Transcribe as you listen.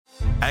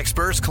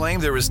Experts claim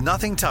there is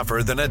nothing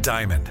tougher than a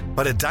diamond.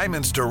 But at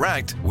Diamonds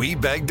Direct, we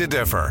beg to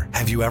differ.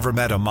 Have you ever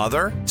met a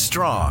mother?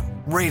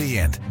 Strong,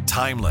 radiant,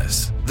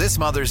 timeless. This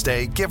Mother's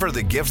Day, give her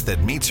the gift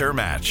that meets her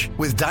match.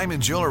 With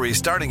diamond jewelry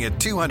starting at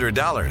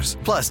 $200.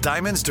 Plus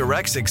Diamonds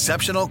Direct's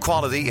exceptional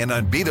quality and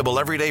unbeatable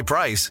everyday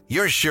price,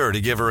 you're sure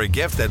to give her a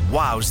gift that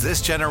wows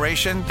this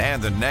generation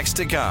and the next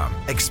to come.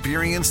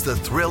 Experience the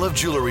thrill of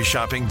jewelry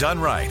shopping done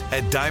right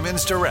at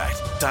Diamonds Direct.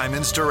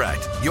 Diamonds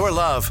Direct. Your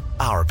love,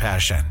 our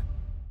passion.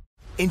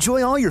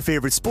 Enjoy all your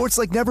favorite sports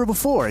like never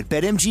before at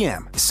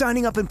BetMGM.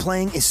 Signing up and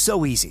playing is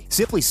so easy.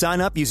 Simply sign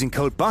up using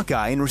code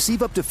Buckeye and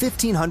receive up to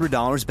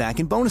 $1,500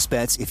 back in bonus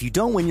bets if you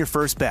don't win your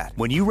first bet.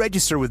 When you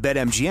register with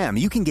BetMGM,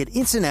 you can get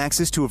instant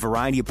access to a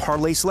variety of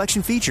parlay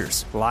selection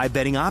features, live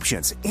betting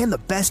options, and the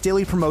best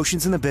daily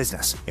promotions in the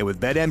business. And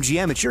with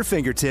BetMGM at your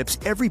fingertips,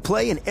 every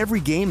play and every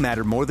game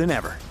matter more than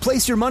ever.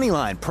 Place your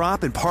moneyline,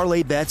 prop, and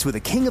parlay bets with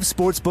the king of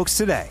sportsbooks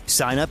today.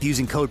 Sign up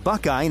using code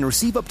Buckeye and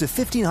receive up to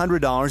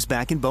 $1,500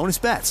 back in bonus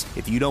bets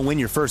if you don't win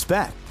your first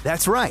bet.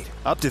 That's right,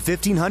 up to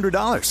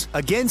 $1,500.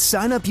 Again,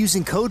 sign up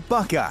using code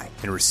Buckeye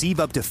and receive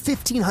up to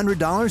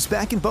 $1,500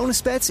 back in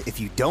bonus bets if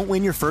you don't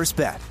win your first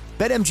bet.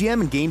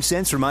 BetMGM and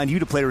GameSense remind you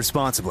to play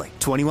responsibly.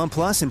 21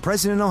 plus and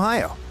present in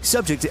Ohio.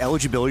 Subject to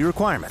eligibility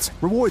requirements.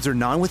 Rewards are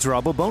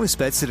non-withdrawable bonus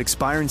bets that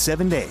expire in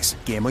 7 days.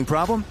 Gambling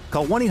problem?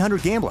 Call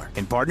 1-800-GAMBLER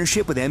in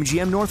partnership with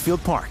MGM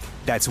Northfield Park.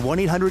 That's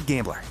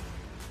 1-800-GAMBLER.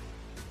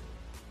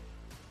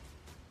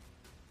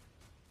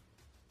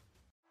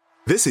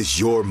 This is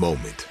your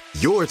moment,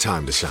 your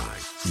time to shine,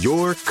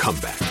 your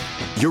comeback.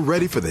 You're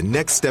ready for the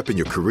next step in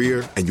your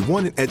career, and you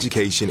want an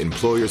education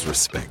employers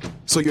respect.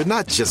 So you're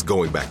not just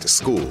going back to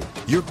school,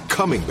 you're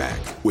coming back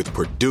with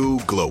Purdue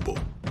Global.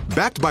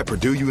 Backed by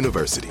Purdue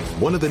University,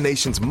 one of the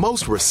nation's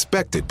most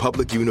respected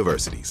public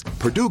universities,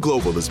 Purdue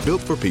Global is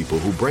built for people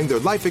who bring their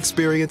life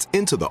experience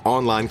into the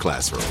online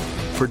classroom.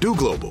 Purdue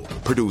Global,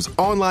 Purdue's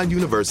online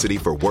university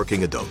for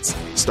working adults.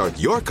 Start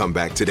your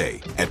comeback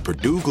today at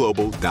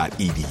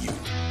purdueglobal.edu.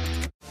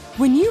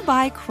 When you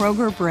buy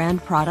Kroger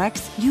brand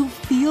products, you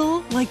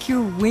feel like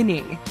you're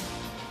winning.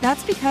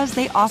 That's because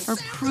they offer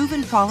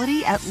proven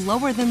quality at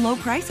lower than low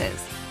prices.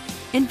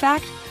 In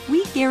fact,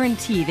 we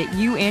guarantee that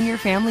you and your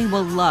family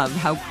will love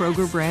how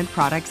Kroger brand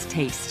products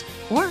taste,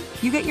 or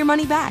you get your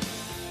money back.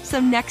 So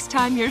next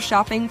time you're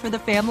shopping for the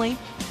family,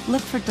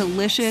 look for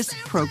delicious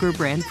Kroger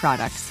brand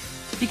products,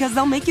 because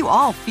they'll make you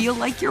all feel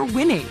like you're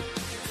winning.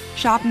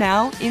 Shop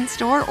now,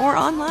 in-store, or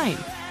online.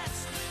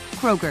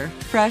 Kroger,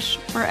 fresh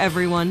for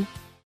everyone.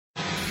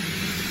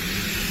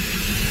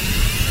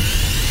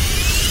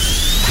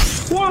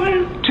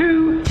 1,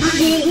 2,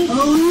 3.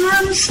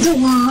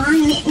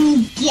 Armstrong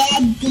and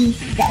Getty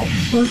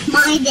with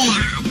my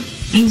dad,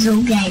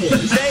 Enzo Getty.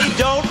 They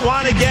don't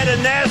want to get a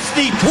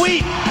nasty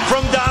tweet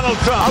from Donald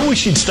Trump. I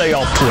wish he'd stay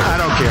off Twitter. I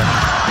don't care.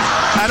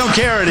 I don't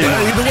care anymore.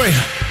 Either way.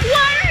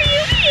 Why are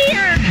you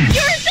here?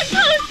 You're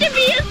supposed to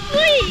be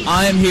asleep.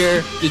 I am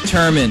here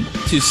determined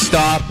to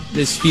stop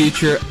this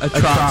future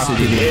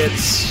atrocity.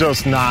 It's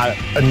just not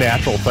a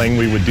natural thing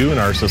we would do in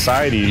our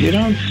society. You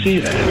don't see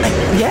that.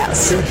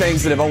 Yes. Two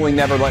things that have only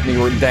never let me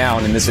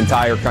down in this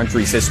entire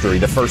country's history,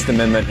 the First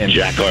Amendment and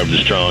Jack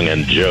Armstrong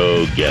and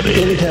Joe Getty.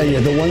 Let me tell you,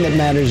 the one that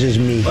matters is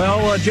me.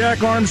 Well,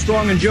 Jack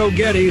Armstrong and Joe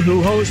Getty,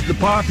 who host the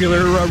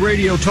popular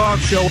radio talk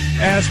show,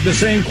 asked the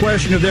same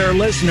question of their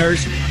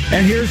listeners,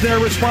 and here's their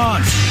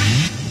response.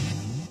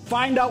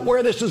 Find out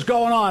where this is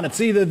going on. It's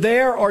either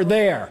there, or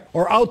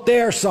out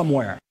there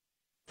somewhere.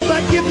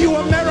 I give you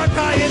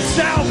America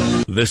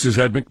itself. This is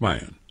Ed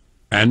McMahon.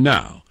 And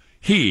now,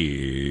 here's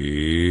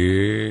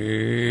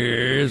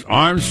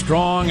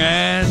Armstrong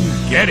and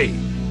Getty.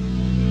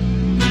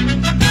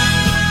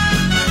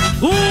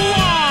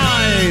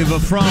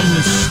 Live from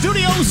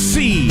Studio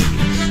C.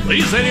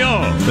 Please,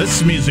 senor.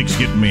 This music's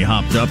getting me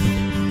hopped up.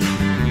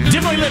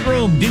 Dimly lit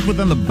room deep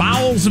within the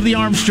bowels of the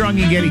Armstrong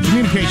and Getty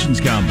Communications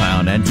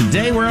compound. And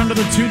today we're under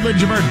the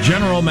tutelage of our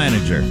general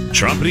manager.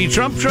 Trumpity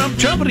Trump, Trump,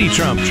 trumpity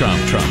Trump,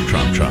 Trump, Trump,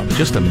 Trump, Trump.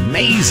 Just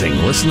amazing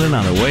listening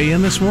on the way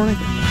in this morning.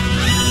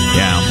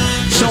 Yeah.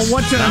 So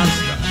what's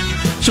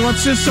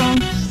this song?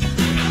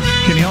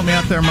 Can you help me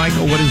out there,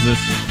 Michael? What is this?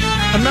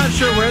 I'm not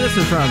sure where this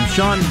is from.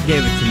 Sean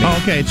gave it to me. Oh,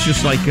 okay. It's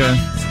just like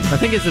I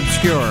think it's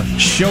obscure.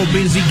 Show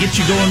busy, get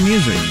you going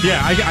music.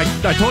 Yeah,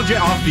 I told you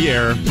off the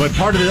air, but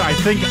part of it,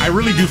 I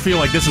really do feel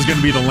like this is going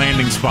to be the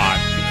landing spot,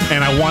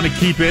 and I want to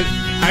keep it.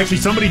 Actually,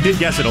 somebody did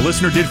guess it. A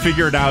listener did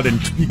figure it out and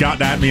got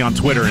at me on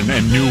Twitter and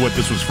knew what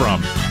this was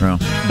from. Oh.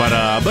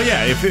 But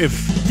yeah, if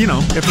nobody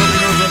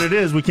knows what it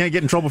is, we can't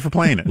get in trouble for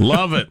playing it.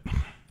 Love it.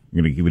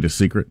 You're gonna keep it a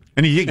secret,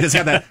 and you just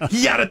have that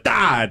yada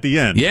da at the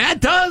end. Yeah, it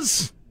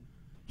does.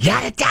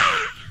 Yada da.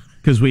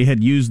 Because we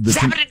had used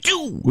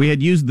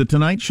the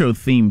Tonight Show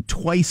theme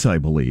twice, I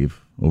believe,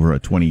 over a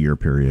 20-year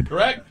period.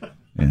 Correct.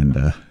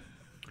 And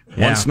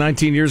once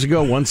 19 years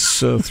ago, once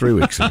 3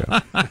 weeks ago.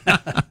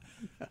 But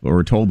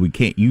we're told we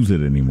can't use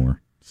it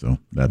anymore. So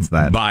that's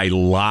that. By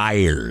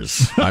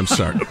liars. I'm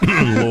sorry.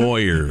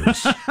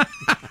 Lawyers.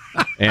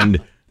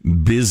 And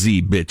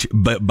busy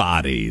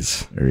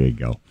bodies. There you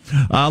go.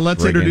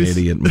 Let's Friggin' introduce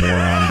idiot,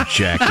 moron,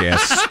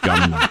 jackass,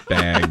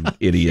 scumbag,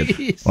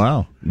 idiot.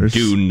 Wow.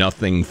 Do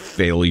nothing,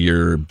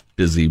 failure,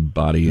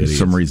 busybody idiot.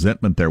 Some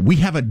resentment there. We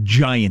have a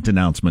giant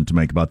announcement to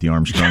make about the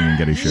Armstrong and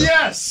Getty Show.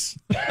 Yes!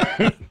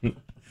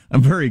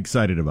 I'm very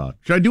excited about it.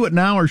 Should I do it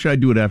now or should I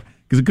do it after?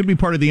 Because it could be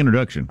part of the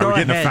introduction. Are we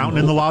getting a fountain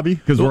in the lobby?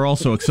 Because we're all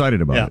so excited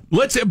about it.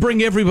 Let's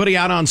bring everybody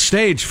out on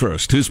stage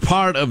first, who's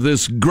part of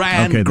this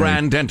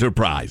grand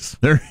enterprise.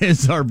 There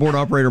is our board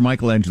operator,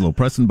 Michelangelo,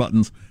 pressing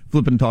buttons,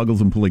 flipping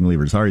toggles, and pulling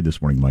levers. How are you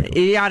this morning, Michael?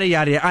 Yada,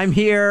 yada. I'm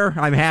here.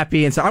 I'm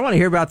happy. And so I want to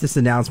hear about this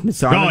announcement.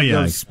 So I'm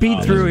going to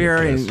speed through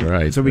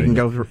here so we can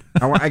go through.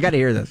 I got to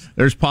hear this.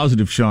 There's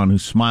positive Sean,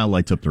 whose smile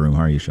lights up the room.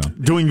 How are you, Sean?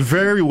 Doing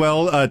very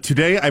well.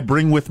 Today I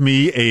bring with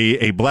me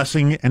a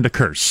blessing and a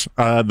curse.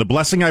 The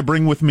blessing I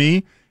bring with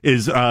me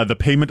is the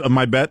payment of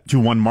my bet to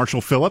one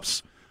Marshall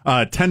Phillips.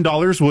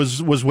 $10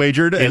 was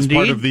wagered as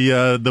part of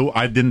the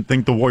I didn't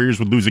think the Warriors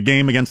would lose a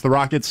game against the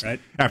Rockets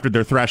after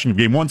their thrashing of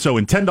game one. So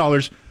in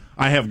 $10,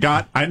 I have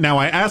got now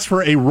I asked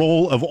for a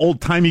roll of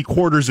old-timey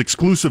quarters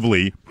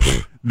exclusively.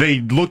 They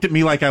looked at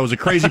me like I was a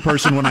crazy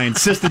person when I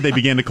insisted. They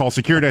began to call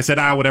security. I said,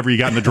 whatever you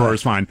got in the drawer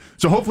is fine.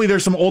 So hopefully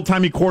there's some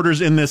old-timey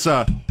quarters in this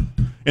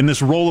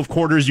roll of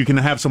quarters. You can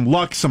have some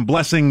luck, some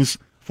blessings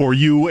for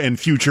you and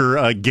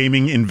future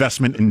gaming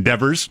investment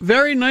endeavors.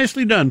 Very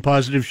nicely done,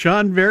 Positive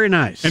Sean. Very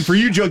nice. And for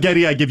you, Joe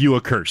Getty, I give you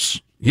a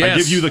curse. Yes. I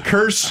give you the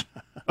curse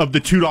of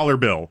the $2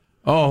 bill.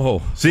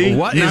 Oh, see,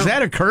 what is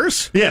that a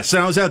curse? Yes,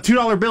 now it's at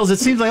 $2 bills. It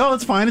seems like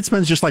it's fine. It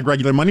spends just like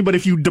regular money. But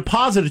if you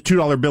deposit a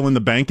 $2 bill in the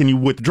bank and you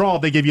withdraw,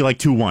 they give you like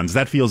 2 ones.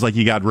 That feels like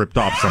you got ripped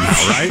off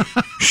somehow, right?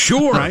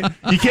 Sure, right.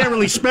 You can't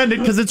really spend it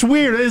because it's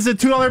weird. It is a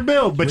 $2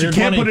 bill, but weird you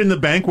can't put it in the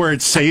bank where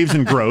it saves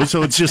and grows.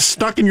 So it's just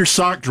stuck in your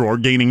sock drawer,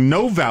 gaining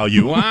no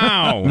value.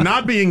 Wow,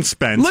 not being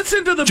spent.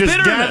 Listen to the just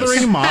bitterness.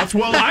 Gathering moths.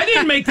 Well, I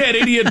didn't make that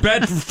idiot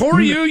bet for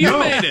you. You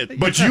made it,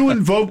 but you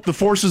invoked the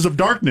forces of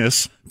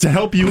darkness to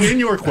help you in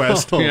your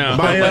quest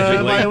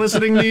by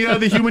eliciting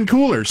the human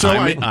cooler. So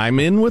I'm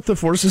in with the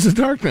forces of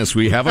darkness.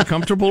 We have a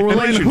comfortable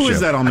relationship. Who is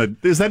that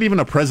is that even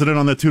a president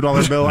on the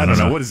 $2 bill? I don't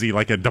know. What is he,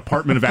 like a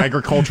Department of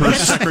Agriculture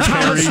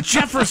secretary? Thomas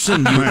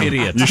Jefferson, you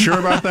idiot. You sure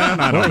about that?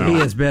 I don't know.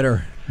 He is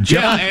bitter.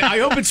 Yeah, and I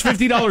hope it's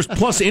 $50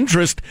 plus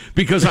interest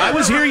because I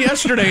was here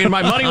yesterday and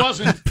my money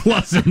wasn't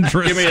plus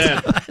interest. Give me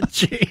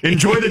that.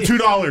 Enjoy the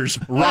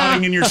 $2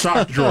 rotting in your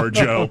sock drawer,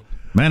 Joe.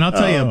 Man, I'll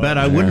tell you, a bet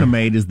I wouldn't have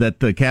made is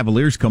that the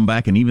Cavaliers come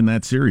back and even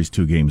that series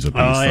 2 games apiece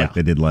like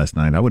they did last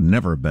night. I would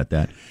never have bet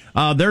that.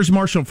 There's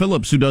Marshall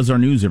Phillips, who does our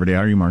news every day.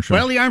 How are you, Marshall?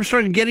 Well, the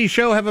Armstrong and Getty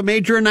Show have a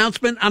major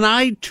announcement, and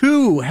I,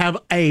 too, have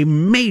a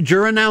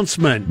major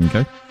announcement.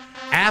 Okay.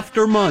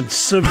 After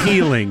months of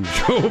healing,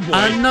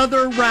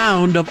 another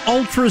round of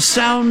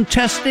ultrasound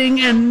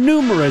testing and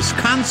numerous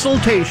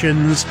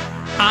consultations,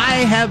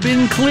 I have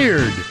been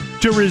cleared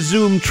to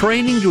resume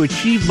training to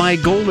achieve my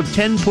goal of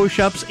 10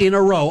 push-ups in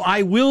a row.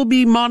 I will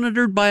be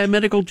monitored by a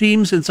medical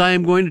team since I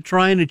am going to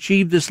try and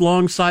achieve this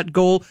long-sought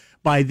goal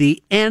by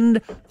the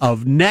end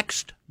of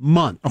next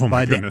month. Oh,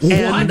 my goodness.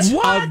 End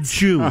of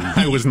June.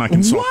 I was not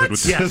consulted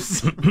with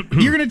this.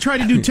 You're going to try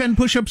to do 10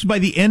 push-ups by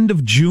the end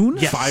of June?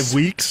 Yes. 5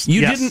 weeks?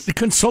 You didn't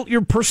consult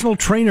your personal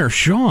trainer,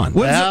 Sean.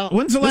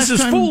 When's the last this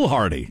is time,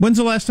 foolhardy. When's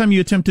the last time you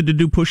attempted to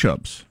do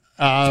push-ups?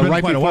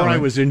 Right before I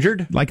was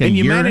injured. And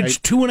you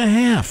managed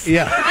 2.5.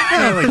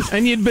 Yeah.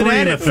 And you'd been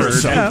at it for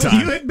some time.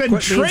 You had been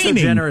training.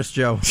 So generous,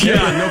 Joe.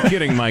 Yeah, no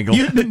kidding, Michael.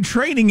 You had been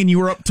training and you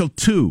were up till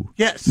 2.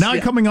 Yes. Now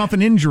coming off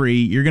an injury,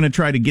 you're going to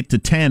try to get to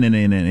 10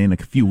 in a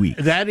few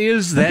weeks. That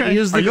is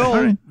the goal.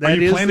 Right. Are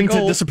you planning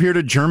to disappear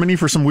to Germany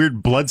for some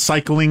weird blood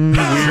cycling?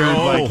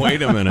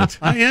 Wait a minute.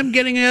 I am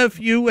getting a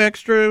few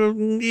extra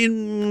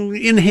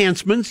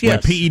enhancements,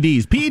 yes. Like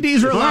PEDs.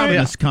 PEDs are allowed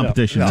in this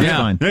competition. That's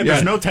fine.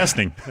 There's no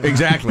testing.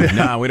 Exactly.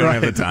 No, we don't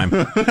have the time.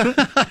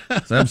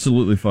 It's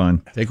absolutely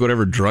fine. Take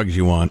whatever drugs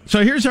you want.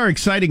 So here's our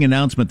exciting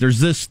announcement. There's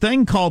this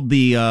thing called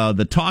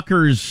the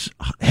Talkers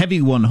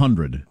Heavy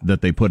 100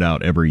 that they put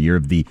out every year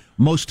of the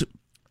most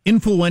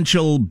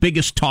influential,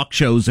 biggest talk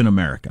shows in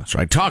America. That's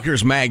right.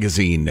 Talkers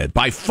Magazine,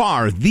 by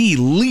far the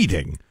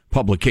leading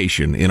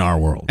publication in our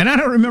world. And I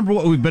don't remember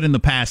what we've been in the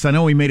past. I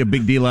know we made a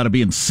big deal out of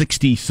being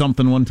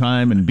 60-something one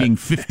time and being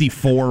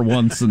 54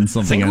 once and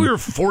something. I think we were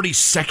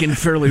 42nd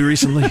fairly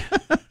recently.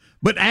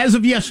 But as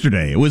of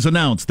yesterday, it was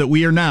announced that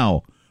we are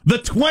now the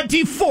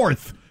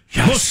 24th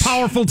most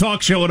powerful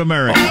talk show in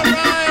America. All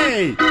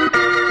right!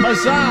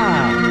 Huzzah!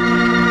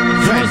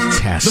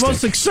 Fantastic. The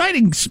most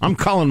exciting... I'm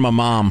calling my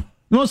mom.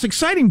 The most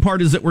exciting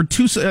part is that we're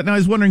and I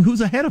was wondering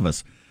who's ahead of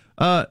us.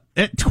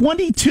 At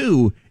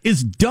 22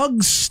 is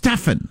Doug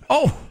Steffen.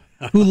 Oh,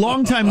 who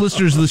longtime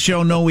listeners of the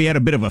show know we had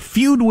a bit of a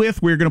feud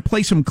with. We're going to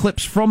play some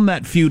clips from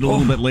that feud a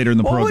little bit later in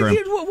the program.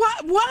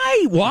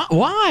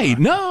 Why?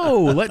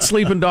 No, let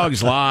sleeping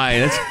dogs lie.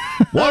 That's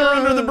water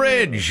under the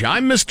bridge.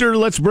 I'm Mr.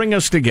 Let's Bring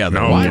Us Together.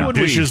 No, why would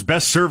dishes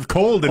best served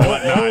cold and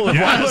whatnot.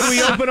 Why would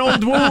we open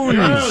old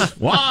wounds?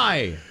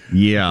 Why?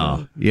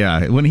 Yeah.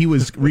 When he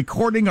was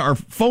recording our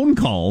phone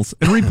calls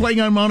and replaying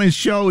them on his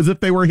show as if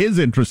they were his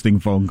interesting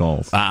phone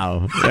calls.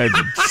 Wow,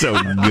 that's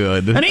so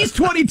good. And he's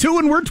 22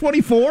 and we're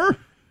 24?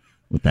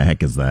 What the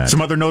heck is that?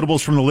 Some other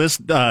notables from the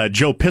list.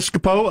 Joe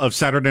Piscopo of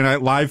Saturday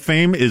Night Live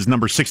fame is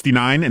number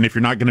 69, and if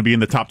you're not going to be in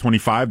the top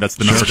 25, that's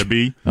the number to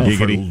be. Oh,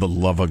 for the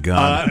love of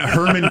God.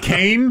 Herman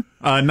Cain,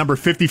 number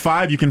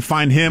 55. You can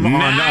find him on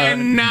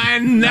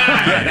 999.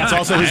 Yeah, that's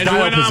also his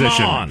dial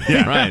position.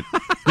 Yeah, right.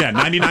 Yeah,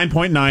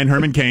 99.9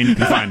 Herman Cain. You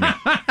can find me.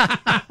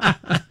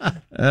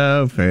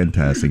 Oh,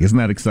 fantastic. Isn't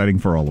that exciting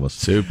for all of us?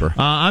 Super.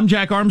 I'm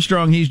Jack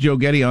Armstrong. He's Joe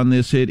Getty on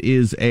this. It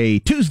is a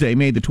Tuesday,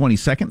 May the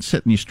 22nd,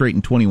 setting you straight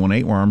in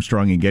 21.8. We're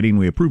Armstrong and Getty, and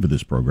we approve of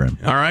this program.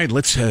 All right,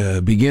 let's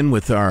begin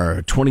with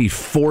our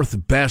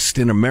 24th best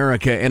in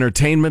America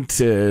entertainment,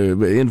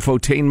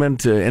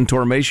 infotainment,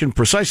 information,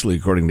 precisely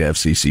according to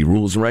FCC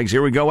rules and regs.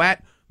 Here we go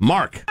at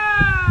Mark.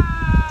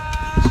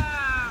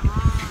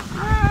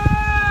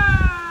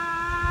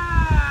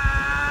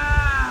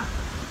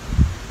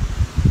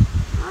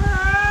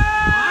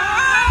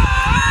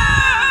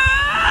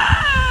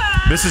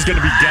 This is going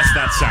to be Guess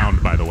That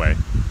Sound, by the way.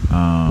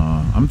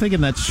 I'm thinking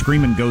that's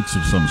screaming goats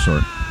of some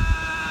sort.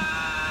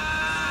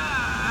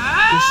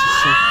 This is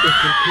so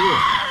freaking cool.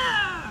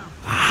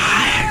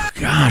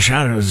 Gosh,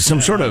 I don't know,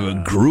 some sort of a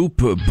group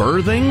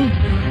birthing?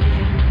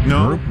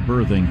 No. Group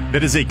birthing.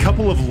 That is a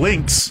couple of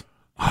links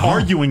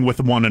arguing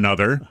with one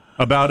another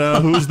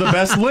about who's the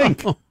best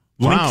link.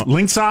 Wow.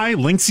 Linkseye,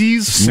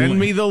 Linksies. Send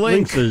me the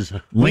link.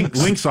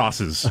 Link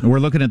sauces. We're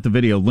looking at the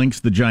video. Lynx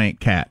the giant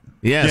cat.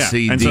 Yes,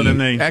 yeah. the So then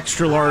they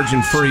extra large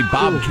and furry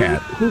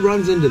bobcat. Who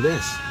runs into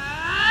this?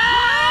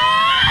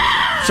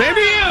 Same to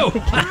you!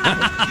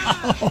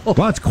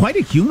 Well, it's quite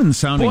a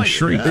human-sounding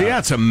shriek. Yeah,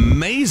 it's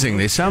amazing.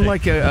 They sound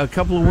like a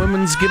couple of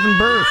women's giving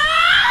birth.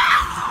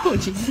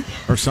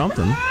 Or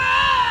something.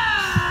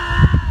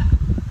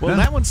 Well,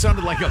 that one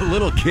sounded like a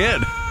little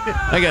kid.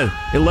 Like an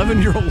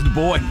 11-year-old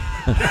boy.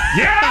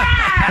 Yeah!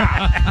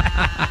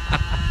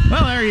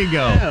 Well, there you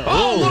go.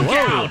 Oh, look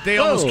out! They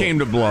almost came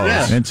to blows.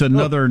 Yeah. It's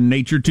another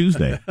Nature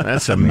Tuesday.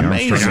 That's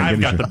amazing. I've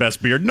got the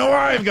best beard. No,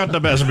 I've got the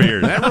best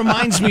beard. That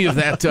reminds me of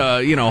that,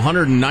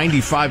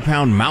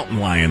 195-pound mountain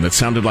lion that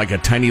sounded like a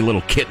tiny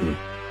little kitten.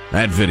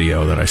 That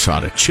video that I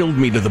saw, that chilled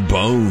me to the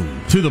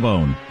bone. To the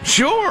bone.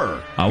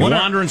 Sure. You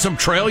wander in some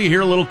trail, you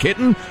hear a little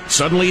kitten,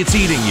 suddenly it's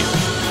eating you.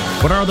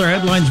 What are other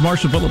headlines,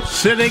 Marshall Phillips?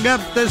 Sitting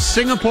up the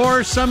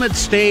Singapore summit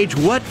stage,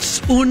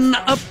 what's Un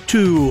up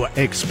to?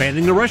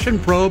 Expanding the Russian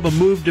probe, a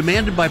move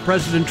demanded by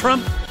President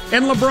Trump,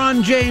 and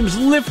LeBron James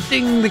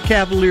lifting the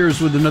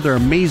Cavaliers with another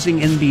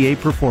amazing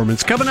NBA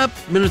performance. Coming up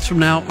minutes from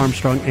now,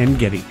 Armstrong and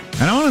Getty.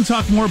 And I want to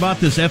talk more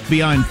about this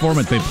FBI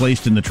informant they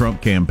placed in the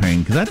Trump campaign,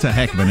 because that's a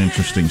heck of an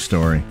interesting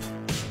story.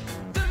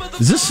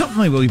 Is this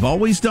something that we've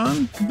always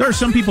done? There are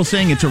some people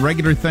saying it's a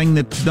regular thing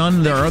that's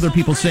done. There are other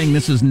people saying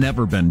this has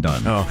never been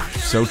done. Oh,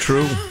 so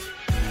true.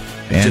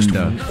 And just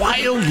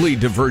wildly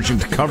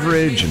divergent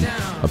coverage and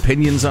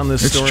opinions on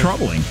this story. It's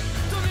troubling.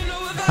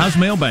 How's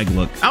Mailbag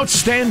look?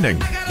 Outstanding.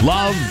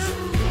 Love,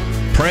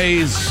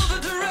 praise,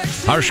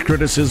 harsh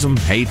criticism,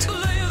 hate.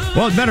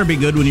 Well, it better be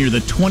good when you're the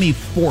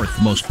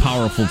 24th most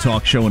powerful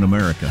talk show in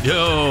America.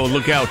 Yo,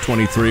 look out,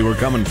 23. We're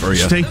coming for you.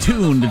 Stay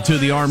tuned to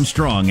the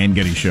Armstrong and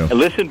Getty Show.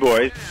 Listen,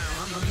 boys.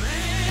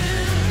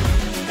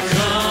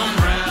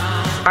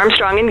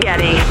 Armstrong and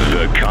Getty.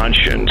 The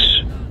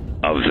conscience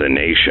of the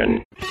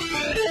nation.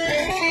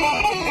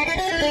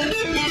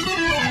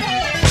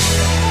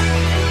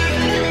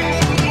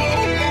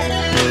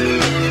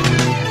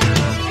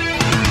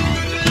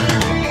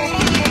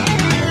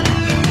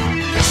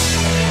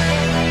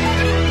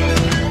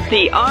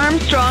 The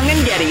Armstrong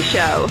and Getty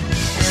Show.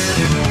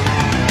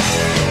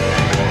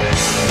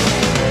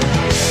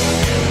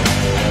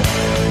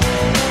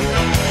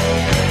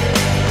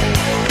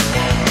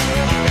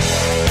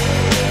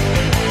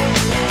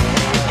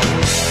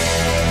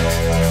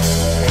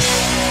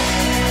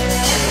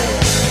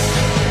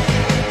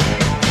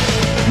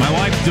 My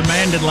wife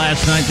demanded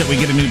last night that we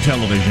get a new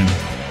television.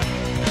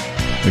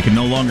 We can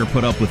no longer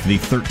put up with the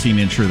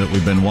 13-incher that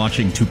we've been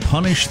watching to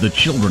punish the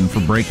children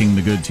for breaking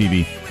the good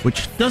TV,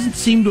 which doesn't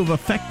seem to have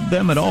affected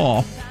them at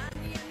all,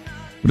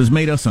 but has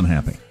made us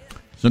unhappy.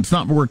 So it's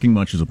not working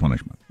much as a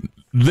punishment.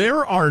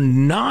 There are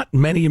not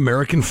many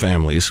American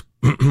families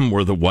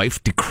where the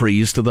wife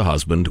decrees to the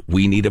husband,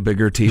 we need a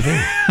bigger TV.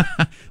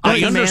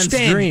 I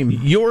understand. Dream.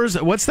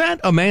 Yours, what's that?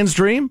 A man's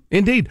dream?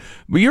 Indeed.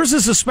 Yours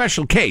is a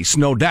special case,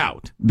 no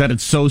doubt. That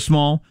it's so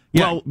small?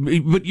 Yeah.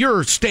 Well, but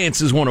your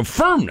stance is one of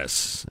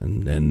firmness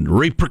and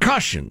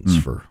repercussions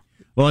for...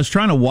 Well, I was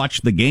trying to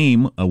watch the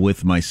game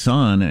with my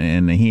son,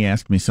 and he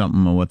asked me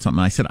something.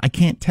 I said, I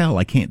can't tell.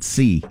 I can't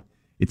see.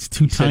 It's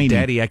too tiny. Said,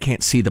 Daddy, I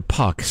can't see the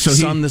puck. So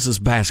Son, this is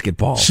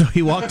basketball. So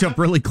he walked up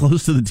really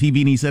close to the TV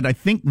and he said, I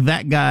think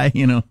that guy,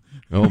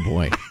 Oh,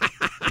 boy.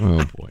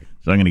 Oh, boy.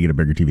 So I'm going to get a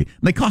bigger TV.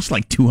 They cost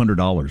like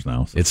 $200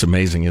 now. So. It's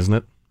amazing, isn't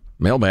it?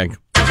 Mailbag.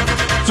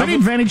 Is there any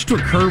advantage to a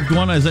curved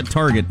one? Is that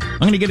Target? I'm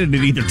going to get it at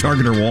either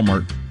Target or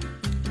Walmart.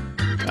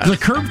 Does a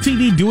curved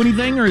TV do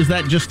anything, or is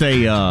that just a...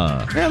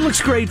 Yeah, it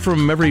looks great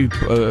from every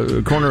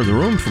corner of the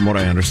room, from what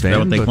I understand. Is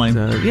that what they claim?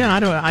 Yeah,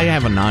 I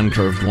have a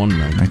non-curved one.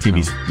 My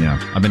TV's... Yeah,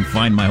 I've been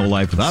fine my whole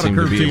life without a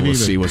curved TV. Able to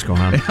see what's going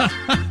on.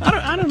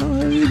 I don't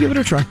know. You give it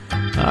a try.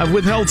 I've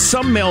withheld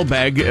some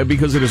mailbag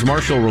because it is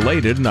Marshall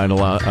related, and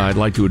I'd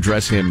like to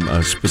address him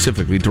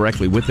specifically,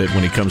 directly with it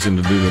when he comes in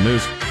to do the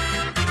news.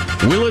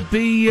 Will it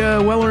be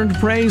well-earned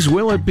praise?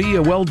 Will it be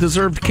a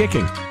well-deserved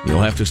kicking?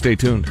 You'll have to stay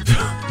tuned.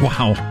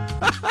 Wow.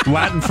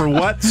 Latin for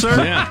what,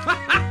 sir? Yeah.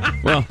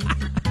 Well,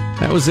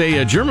 that was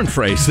a German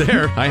phrase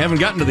there. I haven't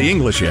gotten to the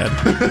English yet.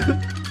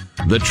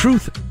 The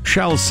truth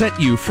shall set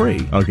you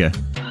free. Okay.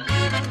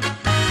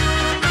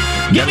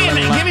 Give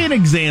me an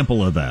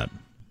example of that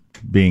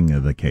being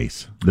the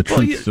case. The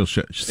truth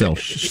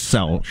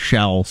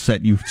shall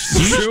set you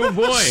free. Oh,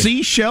 boy.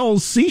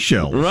 Seashells.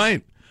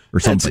 Right. Or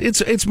something.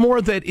 It's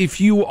more that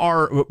if you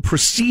are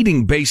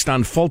proceeding based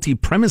on faulty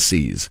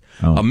premises,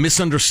 a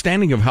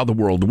misunderstanding of how the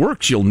world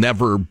works, you'll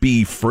never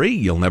be free.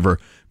 You'll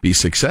never be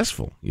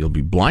successful. You'll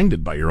be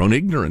blinded by your own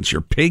ignorance, your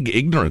pig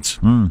ignorance,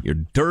 your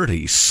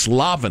dirty,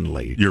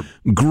 slovenly, your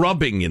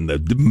grubbing in the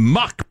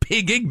muck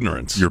pig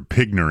ignorance. Your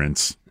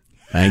pignorance.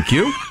 Thank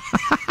you.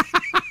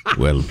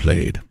 Well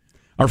played.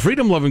 Our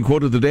freedom-loving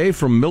quote of the day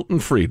from Milton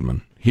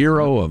Friedman,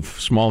 hero of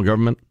small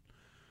government.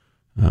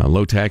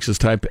 Low taxes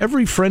type.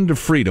 Every friend of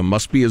freedom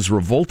must be as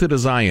revolted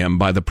as I am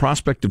by the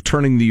prospect of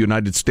turning the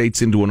United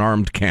States into an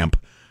armed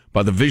camp,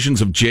 by the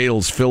visions of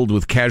jails filled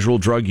with casual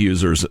drug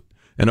users,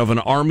 and of an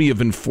army of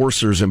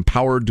enforcers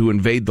empowered to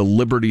invade the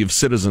liberty of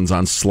citizens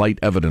on slight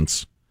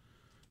evidence.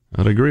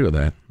 I'd agree with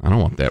that. I don't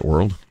want that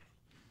world.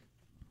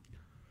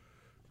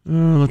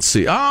 Let's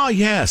see.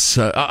 Yes,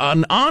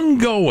 an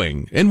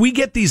ongoing, and we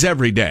get these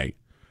every day,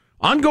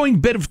 ongoing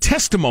bit of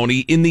testimony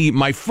in the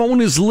my phone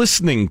is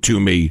listening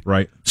to me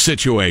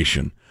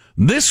situation.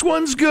 This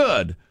one's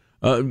good.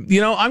 I'm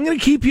going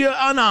to keep you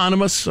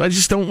anonymous. I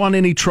just don't want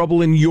any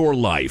trouble in your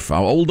life.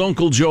 Old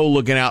Uncle Joe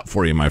looking out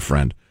for you, my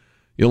friend.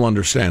 You'll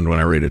understand when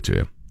I read it to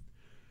you.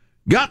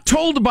 Got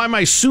told by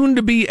my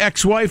soon-to-be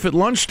ex-wife at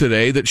lunch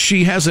today that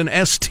she has an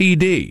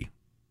STD.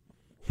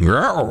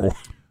 Girl.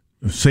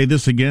 Say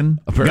this again.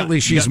 Apparently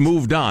she's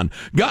moved on.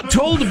 Got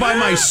told by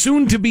my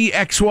soon-to-be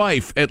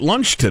ex-wife at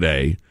lunch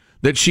today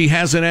that she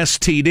has an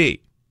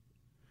STD.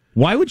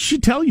 Why would she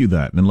tell you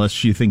that unless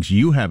she thinks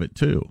you have it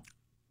too?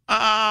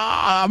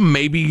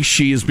 Maybe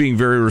she is being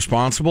very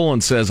responsible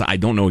and says, I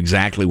don't know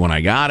exactly when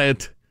I got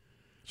it.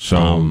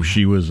 So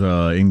she was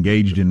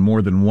engaged in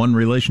more than one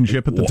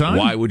relationship at the time?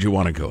 Why would you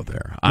want to go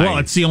there? Well,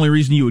 it's the only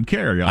reason you would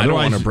care. I don't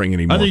want to bring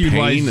any more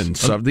pain and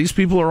stuff. These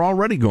people are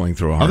already going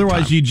through a hard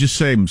Otherwise, time. You'd just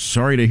say, I'm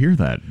sorry to hear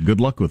that. Good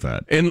luck with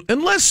that. And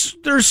unless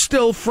they're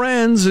still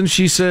friends and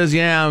she says,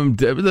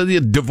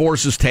 the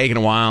divorce is taking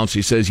a while. And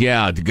she says,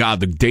 God,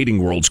 the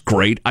dating world's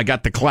great. I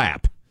got the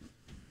clap.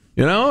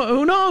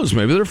 Who knows?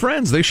 Maybe they're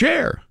friends. They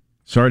share.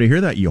 Sorry to hear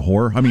that, you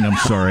whore. I mean, I'm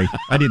sorry.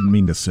 I didn't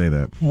mean to say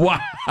that. Wow.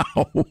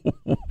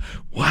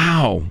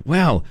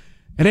 Well,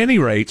 at any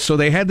rate, so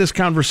they had this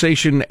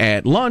conversation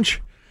at lunch,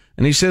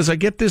 and he says, I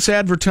get this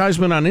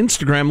advertisement on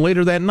Instagram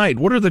later that night.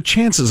 What are the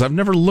chances? I've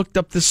never looked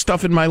up this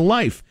stuff in my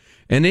life.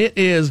 And it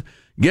is,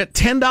 get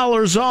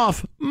 $10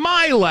 off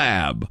my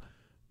lab.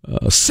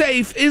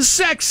 Safe is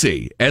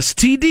sexy.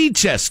 STD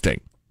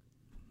testing.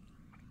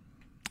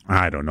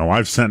 I don't know.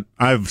 I've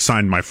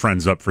signed my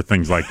friends up for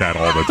things like that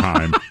all the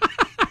time.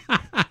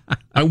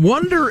 I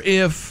wonder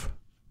if,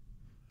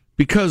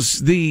 because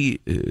the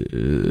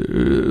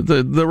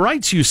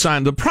rights you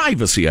sign, the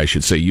privacy, I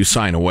should say, you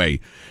sign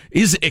away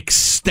is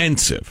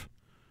extensive.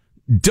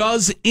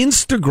 Does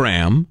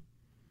Instagram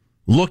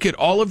look at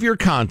all of your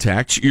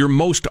contacts, your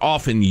most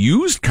often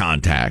used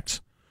contacts,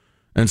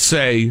 and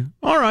say,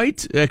 all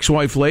right,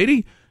 ex-wife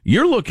lady,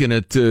 you're looking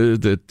at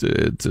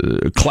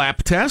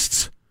clap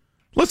tests.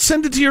 Let's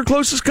send it to your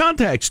closest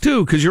contacts,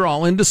 too, because you're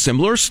all into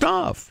similar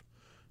stuff.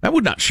 That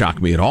would not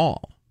shock me at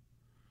all.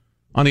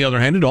 On the other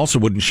hand, it also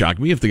wouldn't shock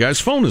me if the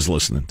guy's phone is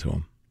listening to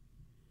him.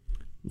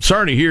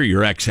 Sorry to hear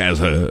your ex has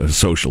a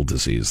social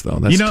disease, though.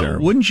 That's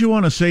terrible. Wouldn't you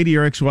want to say to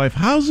your ex-wife,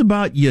 how's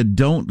about you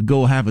don't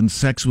go having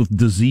sex with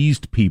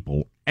diseased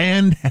people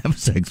and have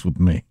sex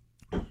with me?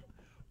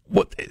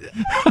 What?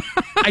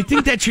 I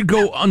think that should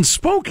go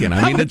unspoken.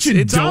 I mean,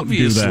 it's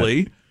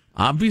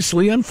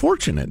obviously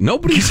unfortunate.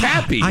 Nobody's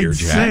happy here,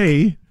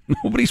 Jack.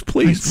 Nobody's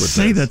pleased with this.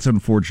 I'd say that's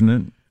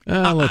unfortunate.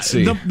 Let's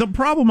see. The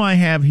problem I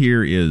have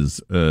here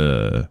is,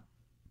 I've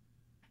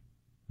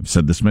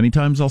said this many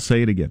times, I'll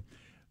say it again.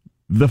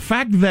 The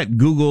fact that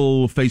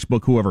Google,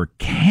 Facebook, whoever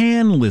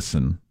can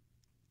listen,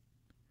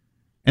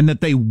 and that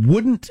they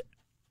wouldn't,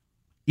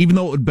 even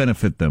though it would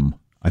benefit them,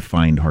 I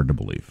find hard to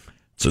believe.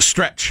 It's a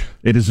stretch.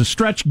 It is a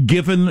stretch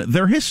given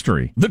their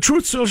history. The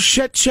truth the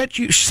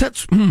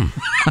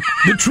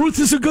truth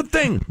is a good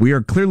thing. We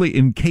are clearly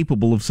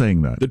incapable of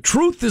saying that. The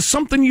truth is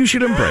something you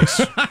should embrace.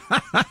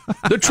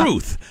 The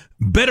truth,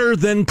 better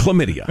than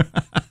chlamydia.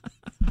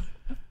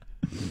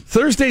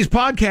 Thursday's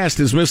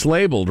podcast is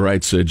mislabeled,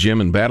 writes Jim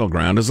in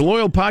Battleground. As a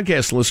loyal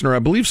podcast listener, I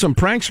believe some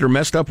prankster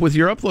messed up with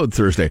your upload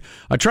Thursday.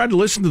 I tried to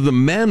listen to the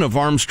men of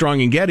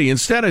Armstrong and Getty.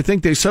 Instead, I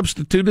think they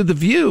substituted The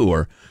View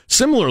or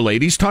similar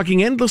ladies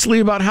talking endlessly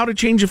about how to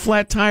change a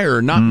flat tire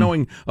or not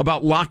knowing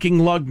about locking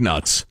lug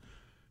nuts.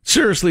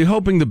 Seriously,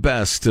 hoping the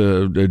best,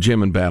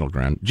 Jim in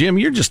Battleground. Jim,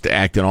 you're just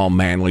acting all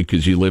manly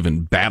because you live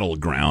in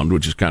Battleground,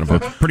 which is kind of a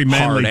pretty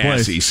manly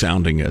hard-assy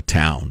sounding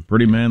town.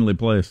 Pretty manly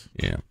place.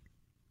 Yeah.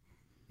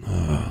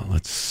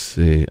 Let's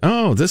see.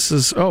 Oh, this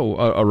is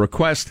a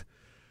request.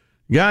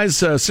 Guys,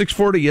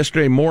 6:40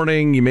 yesterday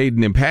morning, you made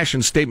an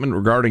impassioned statement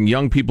regarding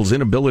young people's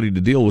inability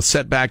to deal with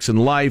setbacks in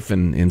life,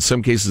 and in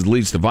some cases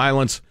leads to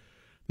violence.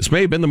 This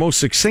may have been the most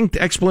succinct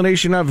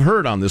explanation I've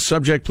heard on this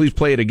subject. Please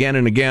play it again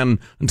and again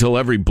until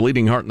every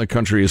bleeding heart in the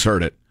country has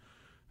heard it.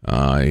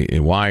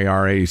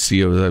 YRACO,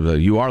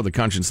 you are the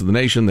conscience of the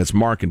nation. That's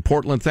Mark in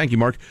Portland. Thank you,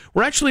 Mark.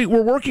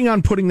 We're working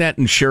on putting that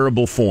in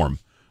shareable form.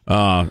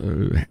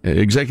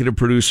 Executive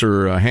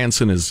producer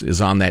Hanson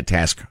is on that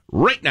task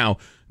right now,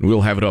 and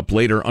we'll have it up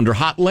later under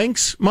hot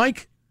links.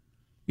 Mike,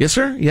 yes,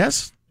 sir,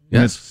 yes.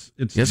 Yes.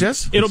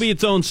 It'll be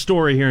its own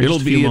story here. It'll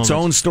be its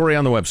own story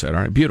on the website.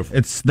 All right, beautiful.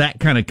 It's that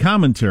kind of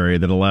commentary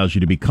that allows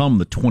you to become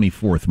the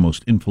 24th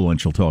most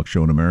influential talk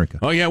show in America.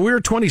 Oh yeah, we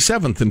were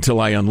 27th until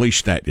I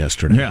unleashed that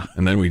yesterday. Yeah,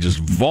 and then we just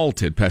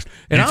vaulted past.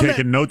 And you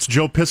taking notes,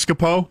 Joe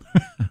Piscopo?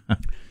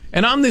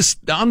 And on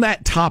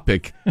that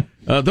topic,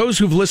 those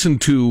who've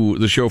listened to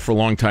the show for a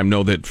long time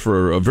know that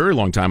for a very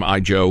long time,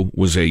 Joe,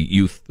 was a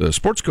youth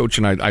sports coach,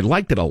 and I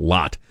liked it a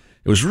lot.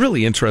 It was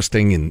really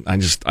interesting, and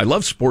I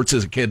loved sports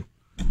as a kid,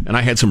 and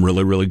I had some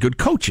really, really good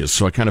coaches,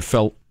 so I kind of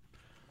felt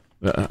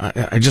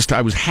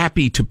I was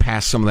happy to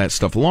pass some of that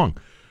stuff along.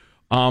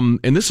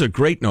 And this is a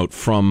great note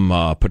from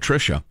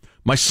Patricia.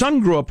 My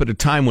son grew up at a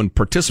time when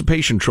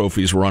participation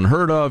trophies were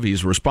unheard of.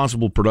 He's a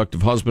responsible,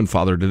 productive husband,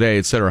 father today,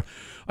 etc.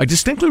 I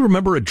distinctly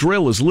remember a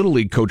drill his Little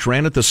League coach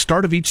ran at the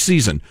start of each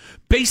season.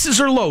 Bases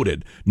are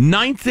loaded.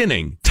 9th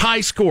inning, tie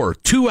score,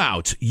 2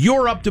 outs.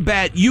 You're up to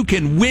bat. You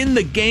can win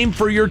the game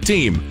for your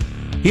team.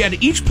 He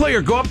had each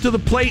player go up to the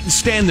plate and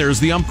stand there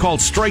as the ump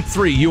called strike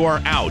 3. You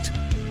are out.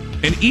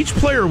 And each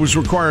player was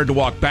required to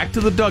walk back to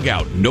the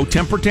dugout. No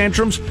temper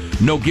tantrums,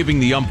 no giving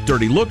the ump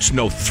dirty looks,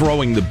 no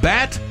throwing the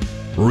bat.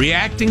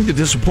 Reacting to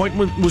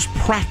disappointment was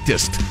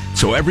practiced,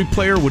 so every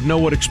player would know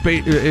what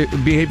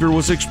behavior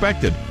was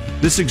expected.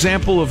 This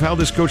example of how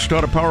this coach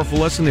taught a powerful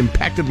lesson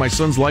impacted my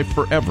son's life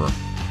forever.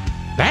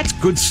 That's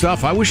good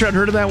stuff. I wish I'd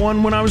heard of that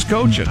one when I was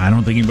coaching. I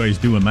don't think anybody's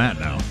doing that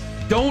now.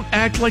 Don't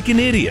act like an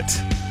idiot.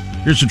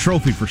 Here's a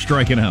trophy for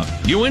striking out.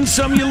 You win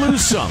some, you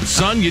lose some.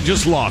 Son, you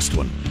just lost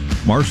one.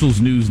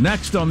 Marshall's news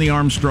next on the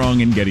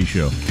Armstrong and Getty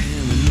Show.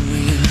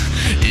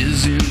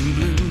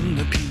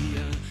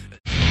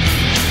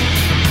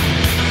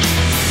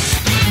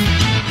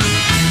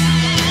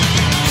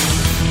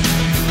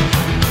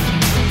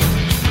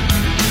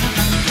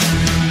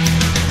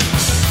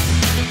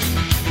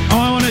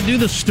 Do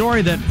the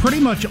story that pretty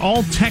much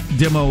all tech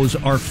demos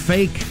are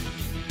fake.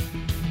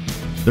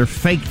 They're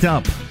faked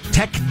up.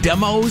 Tech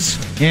demos?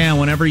 Yeah,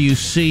 whenever you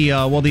see,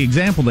 the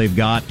example they've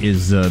got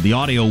is the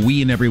audio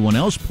we and everyone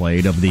else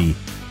played of the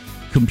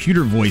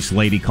computer voice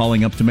lady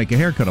calling up to make a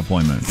haircut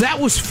appointment. That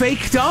was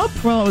faked up?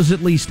 Well, it was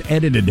at least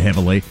edited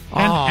heavily.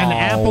 And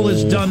Apple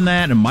has done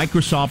that, and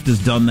Microsoft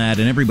has done that,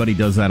 and everybody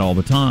does that all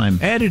the time.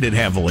 Edited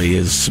heavily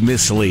is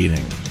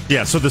misleading.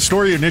 Yeah, so the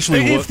story initially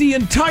If the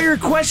entire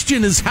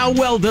question is how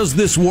well does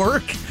this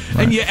work,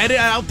 right, and you edit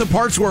out the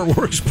parts where it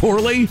works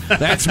poorly,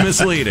 that's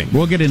misleading.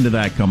 We'll get into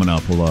that coming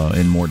up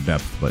in more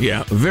depth. But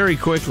yeah, very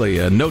quickly,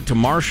 a note to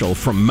Marshall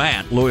from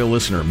Matt, loyal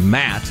listener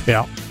Matt.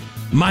 Yeah.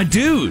 My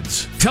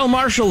dudes, tell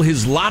Marshall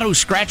his lotto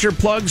scratcher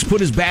plugs put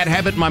his bad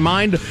habit in my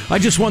mind. I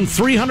just won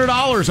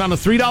 $300 on a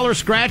 $3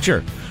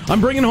 scratcher.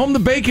 I'm bringing home the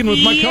bacon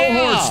with my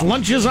cohorts.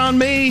 Lunch is on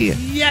me.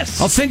 Yes.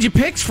 I'll send you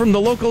pics from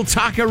the local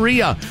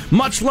taqueria.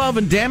 Much love,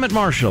 and damn it,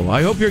 Marshall,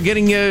 I hope you're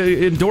getting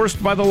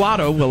endorsed by the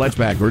lotto. Well, that's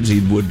backwards. He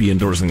would be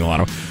endorsing the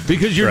lotto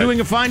because you're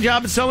doing a fine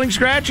job at selling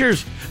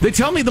scratchers. They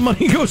tell me the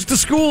money goes to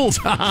schools.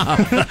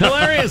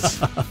 Hilarious.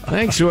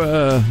 Thanks,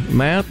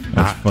 Matt.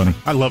 That's funny.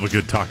 I love a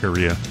good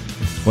taqueria.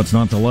 What's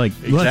not to like?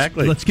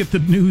 Exactly. Let's get the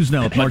news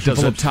now. What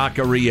does a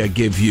taqueria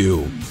give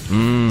you?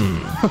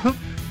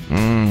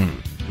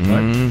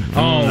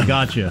 Oh,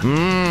 gotcha.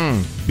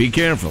 Be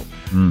careful.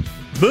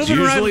 It's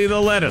usually the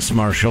lettuce,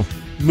 Marshall.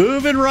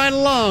 Moving right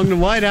along, the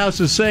White House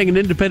is saying an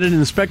independent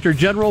inspector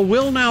general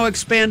will now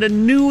expand a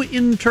new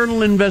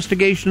internal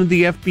investigation of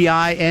the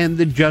FBI and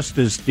the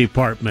Justice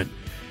Department.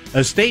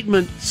 A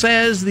statement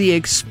says the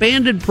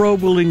expanded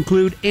probe will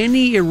include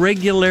any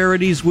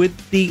irregularities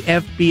with the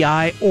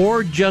FBI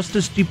or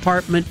Justice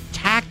Department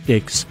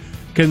tactics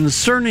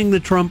concerning the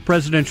Trump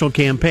presidential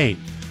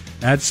campaign.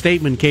 That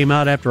statement came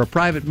out after a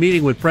private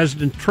meeting with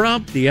President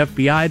Trump, the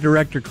FBI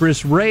Director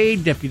Chris Wray,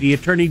 Deputy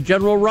Attorney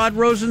General Rod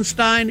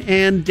Rosenstein,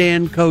 and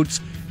Dan Coates,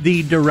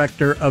 the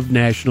Director of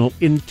National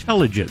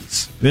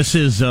Intelligence. This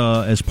is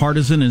as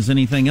partisan as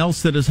anything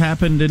else that has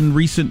happened in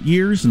recent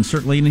years, and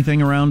certainly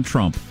anything around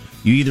Trump.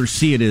 You either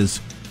see it as,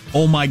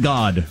 oh my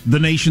God, the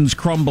nation's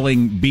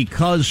crumbling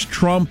because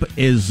Trump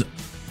is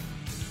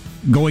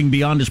going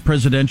beyond his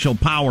presidential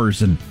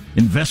powers and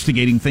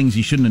investigating things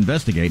he shouldn't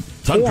investigate.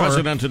 It's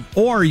unprecedented.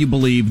 Or you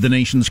believe the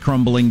nation's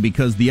crumbling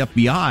because the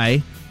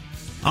FBI,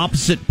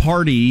 opposite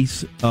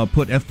parties,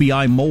 put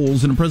FBI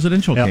moles in a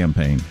presidential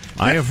campaign.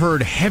 I have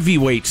heard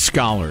heavyweight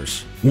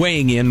scholars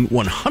weighing in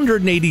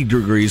 180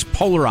 degrees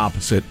polar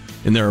opposite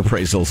in their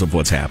appraisals of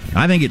what's happening.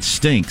 I think it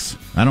stinks.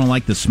 I don't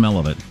like the smell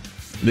of it.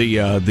 The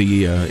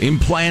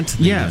implant?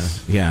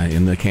 Yes.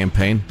 In the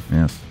campaign?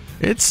 Yes.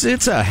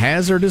 It's a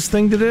hazardous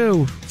thing to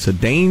do. It's a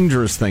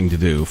dangerous thing to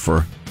do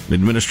for an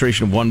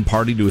administration of one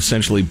party to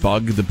essentially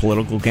bug the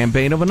political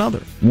campaign of another.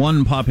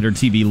 One popular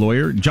TV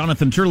lawyer,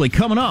 Jonathan Turley,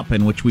 coming up,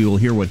 in which we will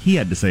hear what he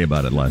had to say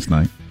about it last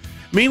night.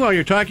 Meanwhile,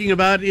 you're talking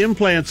about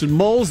implants and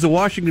moles. The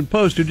Washington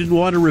Post, who didn't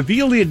want to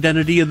reveal the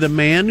identity of the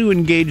man who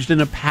engaged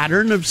in a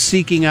pattern of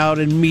seeking out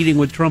and meeting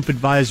with Trump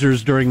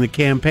advisors during the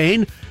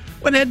campaign,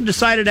 went ahead and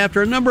decided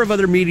after a number of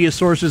other media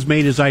sources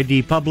made his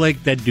ID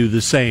public that do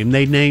the same.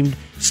 They named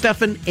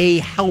Stephen A.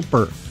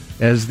 Halper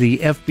as the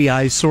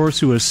FBI source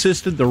who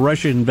assisted the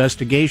Russia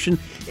investigation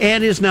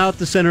and is now at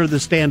the center of the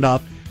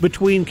standoff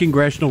between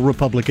congressional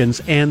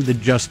Republicans and the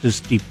Justice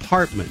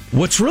Department.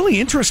 What's really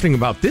interesting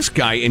about this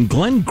guy, and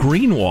Glenn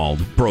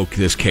Greenwald broke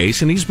this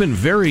case, and he's been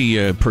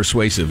very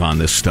persuasive on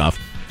this stuff,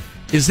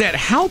 is that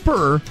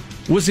Halper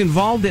was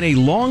involved in a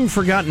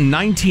long-forgotten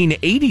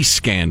 1980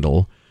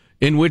 scandal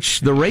in which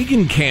the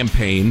Reagan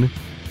campaign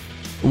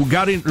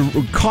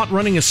caught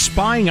running a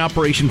spying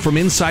operation from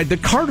inside the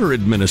Carter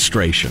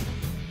administration,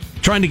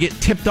 trying to get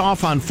tipped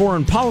off on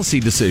foreign policy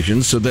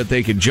decisions so that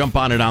they could jump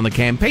on it on the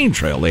campaign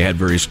trail. They had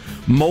various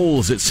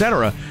moles,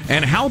 etc.,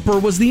 and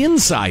Halper was the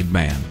inside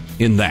man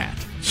in that.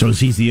 So is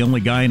he the only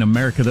guy in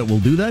America that will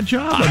do that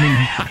job?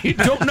 I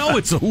don't know.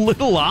 It's a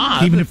little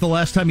odd. Even if the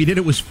last time he did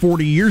it was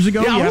 40 years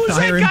ago? Yeah, who's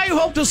that guy who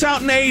helped us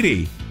out in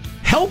 80?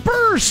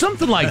 Helper or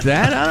something like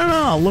that? I don't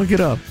know. I'll look it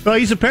up. Well,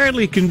 he's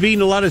apparently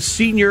convened a lot of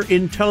senior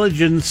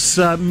intelligence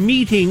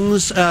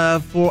meetings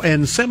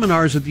and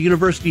seminars at the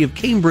University of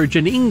Cambridge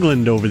in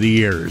England over the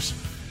years.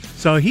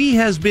 So he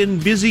has been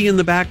busy in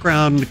the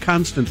background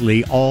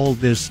constantly all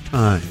this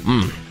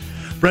time.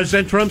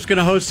 President Trump's going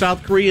to host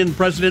South Korean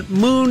President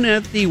Moon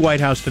at the White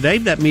House today.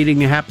 That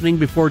meeting happening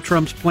before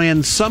Trump's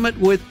planned summit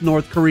with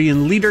North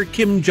Korean leader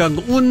Kim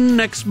Jong-un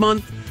next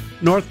month.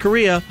 North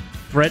Korea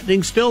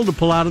threatening still to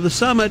pull out of the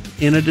summit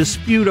in a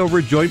dispute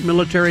over joint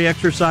military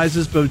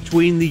exercises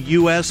between the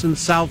U.S. and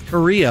South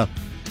Korea.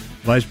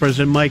 Vice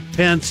President Mike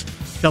Pence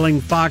telling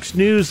Fox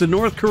News the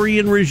North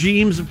Korean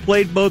regimes have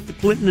played both the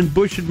Clinton and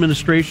Bush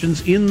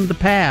administrations in the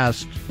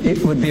past. It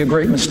would be a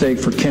great mistake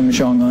for Kim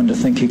Jong-un to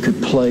think he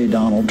could play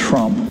Donald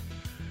Trump.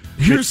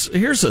 Here's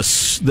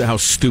how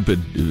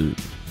stupid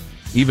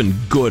even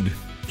good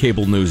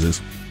cable news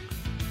is.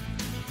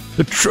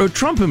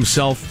 Trump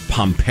himself,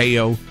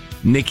 Pompeo,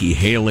 Nikki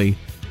Haley,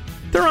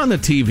 they're on the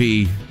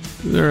TV,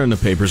 they're in the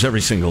papers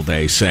every single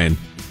day saying,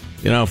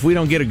 if we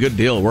don't get a good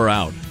deal, we're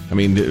out. I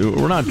mean,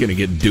 we're not going to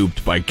get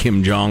duped by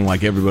Kim Jong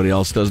like everybody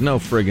else does. No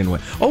friggin' way.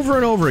 Over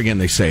and over again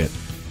they say it.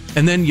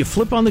 And then you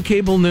flip on the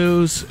cable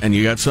news and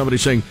you got somebody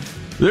saying,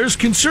 there's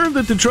concern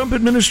that the Trump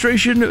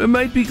administration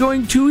might be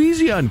going too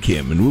easy on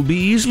Kim and will be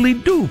easily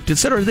duped,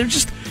 etc. They're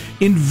just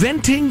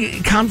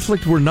inventing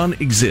conflict where none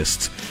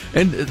exists.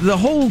 And the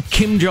whole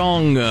Kim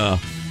Jong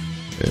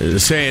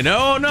saying,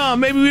 oh, no,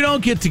 maybe we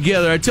don't get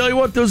together. I tell you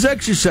what, those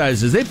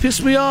exercises, they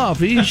piss me off.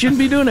 He shouldn't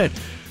be doing it.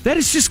 That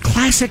is just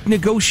classic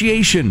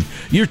negotiation.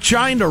 You're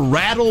trying to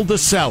rattle the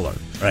seller.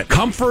 Right.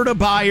 Comfort a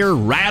buyer,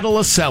 rattle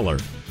a seller.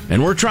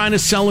 And we're trying to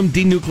sell him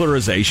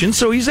denuclearization,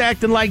 so he's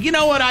acting like, you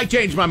know what, I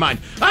changed my mind.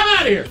 I'm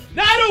out of here.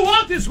 I don't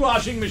want this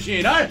washing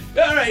machine. All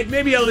right,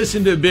 maybe I'll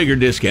listen to a bigger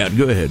discount.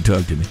 Go ahead,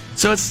 talk to me.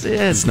 So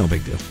it's no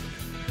big deal.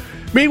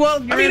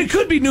 Meanwhile, it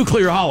could be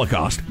nuclear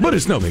holocaust, but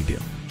it's no big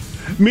deal.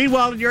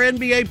 Meanwhile, in your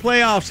NBA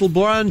playoffs,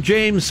 LeBron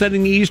James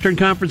sending the Eastern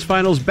Conference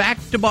Finals back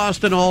to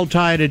Boston, all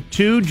tied at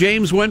 2.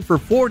 James went for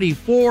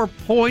 44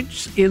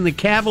 points in the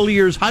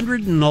Cavaliers'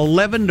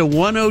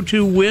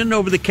 111-102 win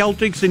over the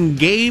Celtics in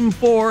Game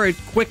 4 at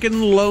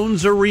Quicken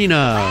Loans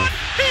Arena.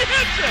 He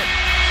hits it!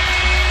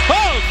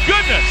 Oh,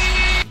 goodness!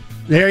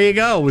 There you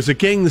go. It was the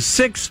Kings'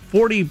 6th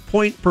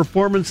 40-point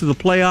performance of the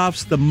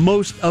playoffs, the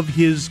most of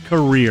his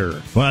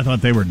career. Well, I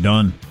thought they were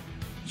done.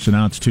 So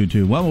now it's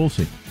 2-2. Well, we'll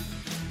see.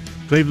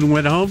 Cleveland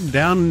went home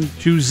down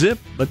 2-0,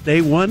 but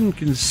they won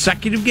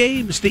consecutive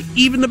games to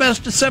even the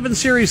best-of-7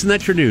 series, and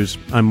that's your news.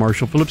 I'm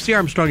Marshall Phillips, the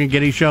Armstrong and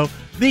Getty Show,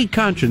 the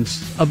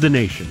conscience of the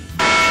nation.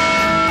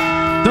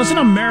 Doesn't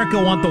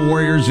America want the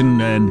Warriors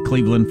in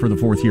Cleveland for the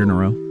 4th year in a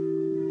row?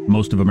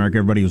 Most of America,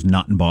 everybody who's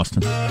not in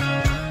Boston.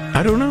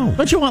 I don't know.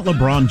 Don't you want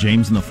LeBron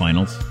James in the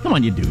finals? Come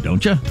on, you do,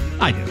 don't you?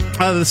 I do.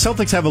 The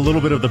Celtics have a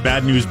little bit of the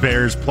bad news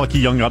bears, plucky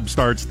young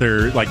upstarts.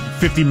 They're like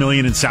 $50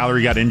 million in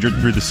salary, got injured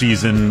through the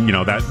season. You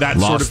know, that Lost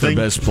sort of thing.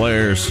 Their best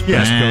players.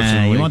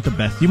 Yeah, you want the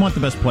best. You want the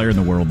best player in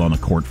the world on the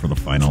court for the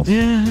finals.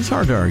 Yeah, it's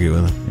hard to argue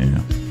with him.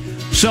 Yeah.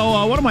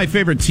 So one of my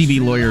favorite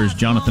TV lawyers,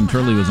 Jonathan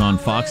Turley, was on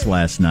Fox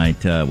last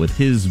night with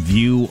his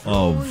view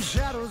of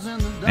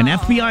an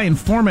FBI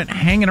informant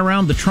hanging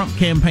around the Trump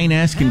campaign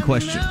asking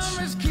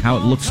questions, how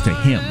it looks to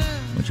him,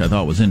 which I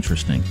thought was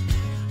interesting.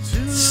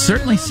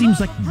 Certainly seems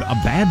like a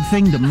bad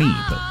thing to me,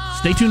 but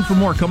stay tuned for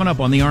more coming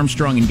up on the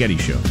Armstrong and Getty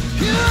Show.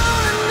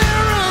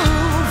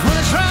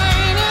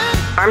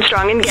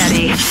 Armstrong and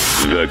Getty.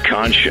 The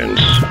conscience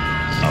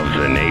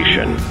of the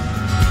nation.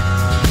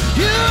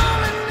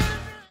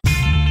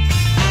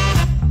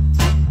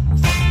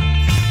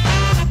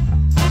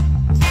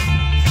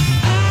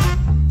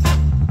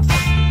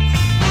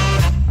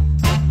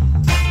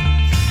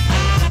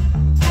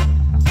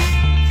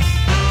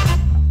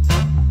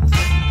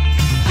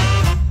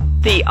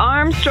 The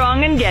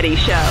Armstrong and Getty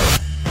Show.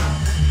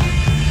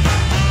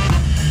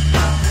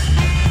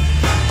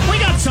 We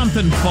got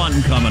something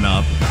fun coming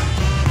up.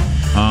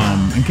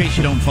 In case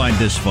you don't find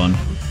this fun.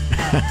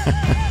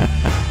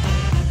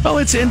 Well,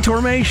 it's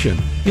information.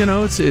 You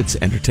know, it's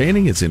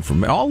entertaining, it's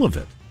information, all of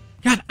it.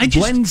 God,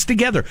 blends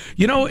together.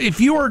 You know, if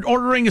you are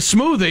ordering a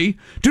smoothie,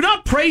 do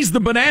not praise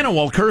the banana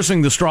while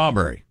cursing the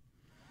strawberry.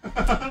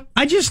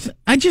 I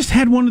just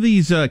had one of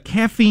these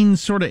caffeine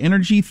sort of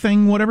energy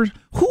thing, whatever.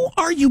 Who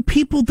are you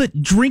people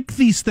that drink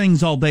these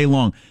things all day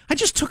long? I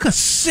just took a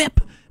sip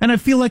and I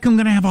feel like I'm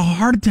going to have a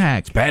heart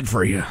attack. It's bad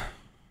for you.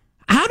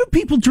 How do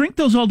people drink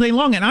those all day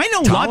long? And I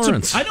know lots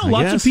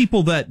of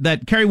people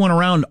that carry one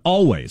around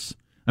always.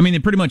 I mean, they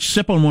pretty much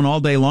sip on one all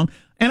day long.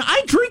 And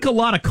I drink a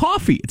lot of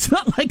coffee. It's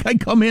not like I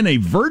come in a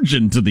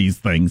virgin to these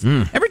things.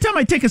 Every time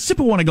I take a sip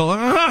of one, I go,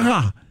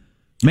 ah.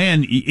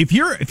 Man, if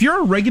you're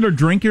a regular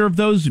drinker of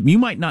those, you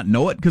might not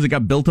know it because it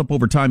got built up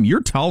over time.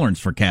 Your tolerance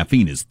for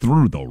caffeine is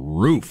through the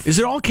roof. Is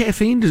it all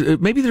caffeine?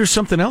 Maybe there's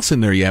something else in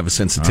there you have a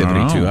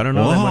sensitivity to. I don't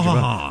know that much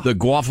about the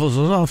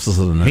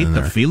guafos. Hate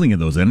the feeling of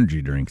those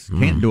energy drinks.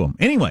 Can't do them.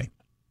 Anyway,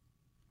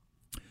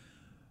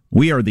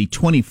 we are the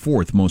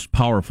 24th most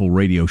powerful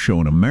radio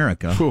show in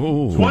America.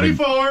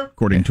 24!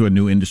 According to a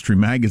new industry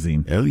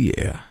magazine. Oh,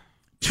 yeah.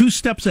 2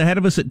 steps ahead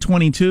of us at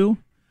 22.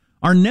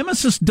 Our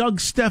nemesis, Doug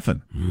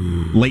Steffen,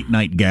 late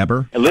night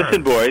gabber. And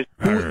listen, boys,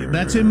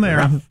 that's him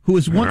there. Who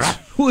was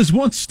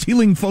once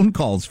stealing phone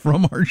calls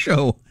from our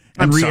show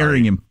and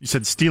re-airing him. You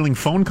said stealing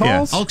phone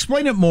calls? Yeah. I'll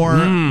explain it more.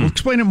 We'll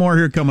explain it more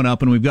here coming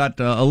up, and we've got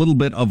a little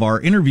bit of our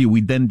interview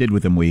we then did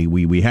with him.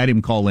 We had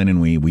him call in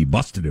and we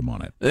busted him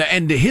on it,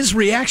 and his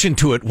reaction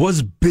to it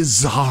was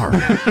bizarre,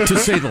 to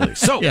say the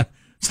least. So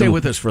stay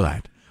with us for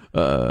that.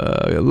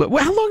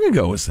 How long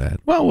ago was that?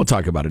 Well, we'll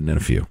talk about it in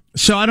a few.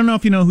 So I don't know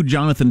if you know who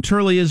Jonathan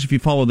Turley is. If you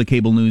follow the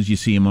cable news, you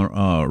see him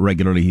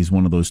regularly. He's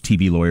one of those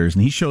TV lawyers,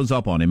 and he shows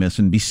up on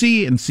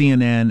MSNBC and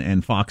CNN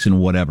and Fox and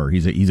whatever.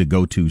 He's a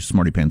go-to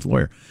smarty pants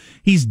lawyer.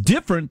 He's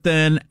different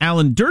than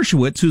Alan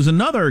Dershowitz, who's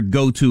another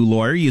go-to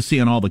lawyer you see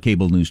on all the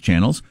cable news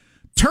channels.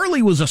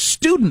 Turley was a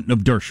student of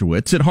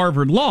Dershowitz at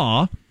Harvard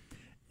Law,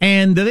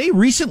 and they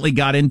recently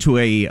got into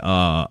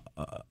a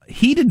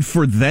heated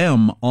for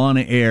them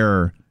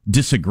on-air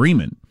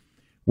disagreement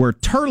where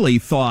Turley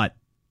thought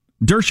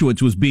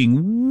Dershowitz was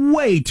being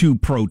way too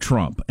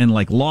pro-Trump and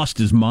lost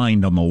his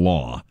mind on the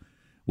law,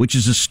 which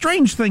is a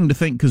strange thing to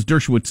think because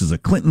Dershowitz is a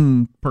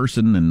Clinton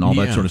person and all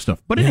that sort of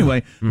stuff. But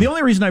anyway, the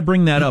only reason I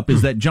bring that up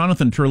is that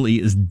Jonathan Turley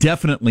is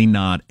definitely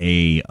not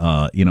a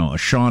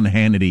Sean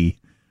Hannity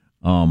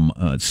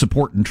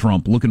supporting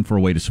Trump, looking for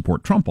a way to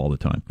support Trump all the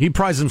time. He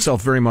prides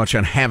himself very much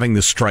on having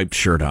the striped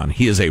shirt on.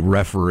 He is a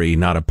referee,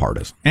 not a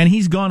partisan. And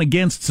he's gone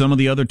against some of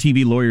the other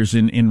TV lawyers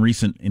in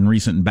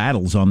recent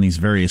battles on these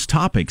various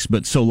topics.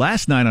 But so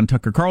last night on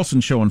Tucker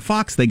Carlson's show on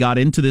Fox, they got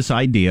into this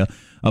idea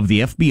of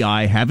the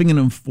FBI having an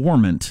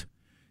informant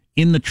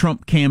in the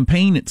Trump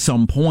campaign at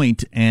some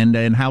point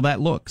and how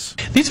that looks.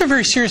 These are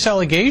very serious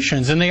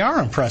allegations, and they are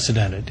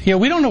unprecedented.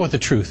 We don't know what the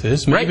truth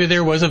is. Maybe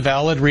there was a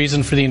valid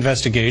reason for the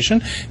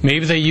investigation.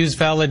 Maybe they used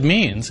valid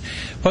means.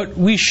 But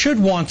we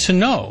should want to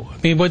know. I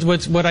mean,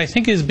 what I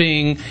think is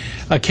being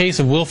a case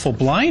of willful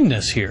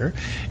blindness here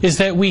is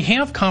that we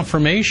have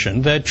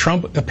confirmation that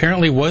Trump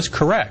apparently was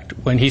correct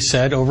when he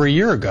said over a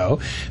year ago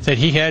that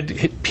he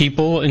had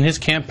people in his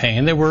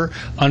campaign that were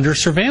under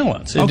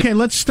surveillance. Okay,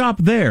 let's stop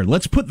there.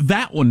 Let's put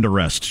that one to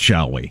rest,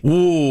 shall we?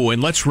 Ooh,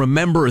 and let's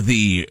remember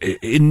the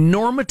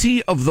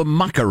enormity of the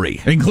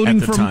mockery,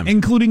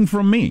 including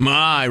from me.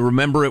 I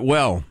remember it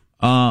well.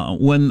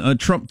 When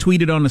Trump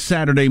tweeted on a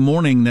Saturday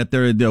morning that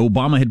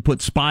Obama had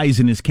put spies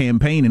in his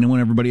campaign, and when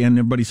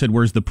everybody said,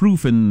 "Where's the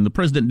proof?" and the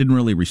president didn't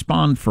really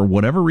respond for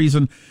whatever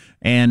reason,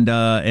 and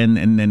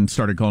then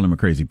started calling him a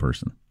crazy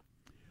person.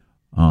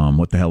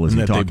 What the hell is he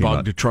talking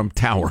about? They bugged Trump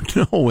Tower.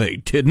 No, they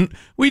didn't.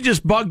 We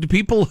just bugged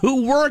people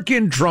who work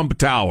in Trump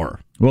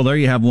Tower. Well, there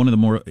you have one of the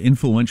more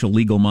influential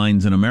legal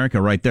minds in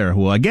America right there,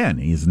 who, again,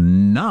 is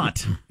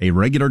not a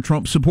regular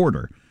Trump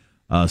supporter.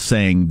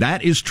 saying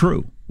that is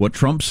true. What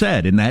Trump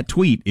said in that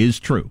tweet is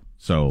true.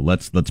 So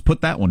let's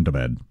put that one to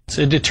bed.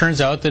 It turns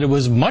out that it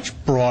was much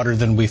broader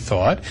than we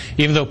thought.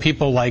 Even though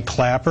people like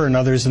Clapper and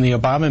others in the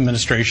Obama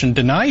administration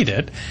denied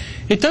it,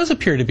 it does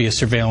appear to be a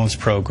surveillance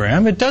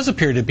program. It does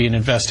appear to be an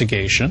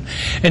investigation.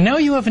 And now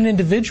you have an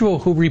individual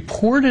who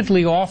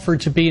reportedly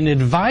offered to be an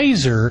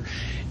advisor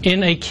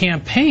in a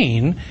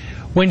campaign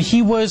when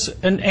he was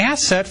an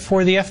asset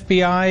for the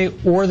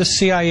FBI or the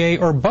CIA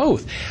or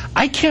both.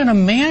 I can't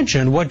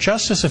imagine what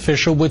justice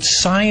official would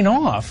sign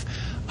off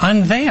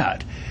on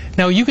that.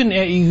 Now, you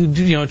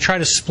can try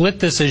to split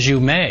this as you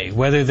may,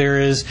 whether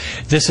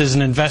this is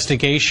an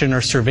investigation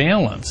or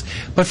surveillance.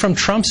 But from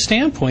Trump's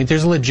standpoint,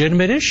 there's a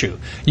legitimate issue.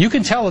 You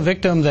can tell a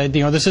victim that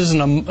this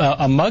isn't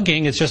a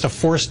mugging, it's just a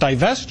forced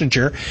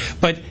divestiture,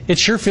 but it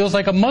sure feels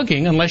like a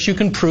mugging unless you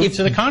can prove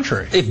to the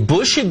contrary. If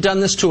Bush had done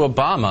this to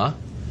Obama,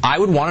 I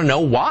would want to know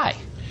why.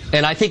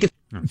 And I think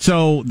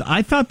So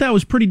I thought that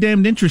was pretty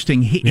damned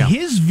interesting.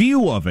 His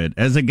view of it,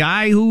 as a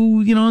guy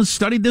who,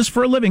 studied this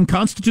for a living,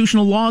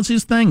 constitutional law is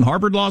his thing,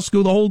 Harvard Law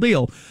School, the whole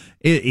deal.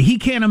 He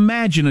can't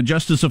imagine a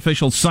justice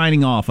official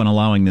signing off on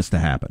allowing this to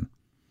happen.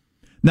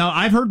 Now,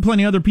 I've heard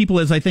plenty of other people,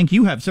 as I think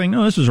you have, saying,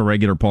 no, this is a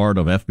regular part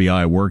of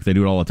FBI work. They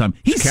do it all the time.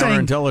 He's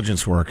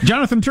counterintelligence work.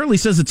 Jonathan Turley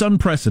says it's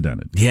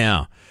unprecedented.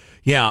 Yeah.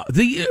 Yeah.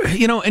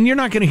 And you're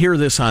not going to hear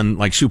this on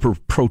like super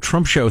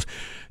pro-Trump shows.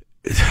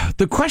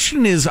 The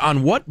question is,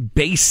 on what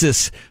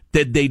basis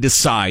did they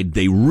decide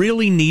they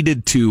really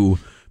needed to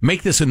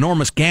make this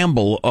enormous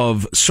gamble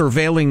of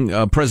surveilling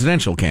a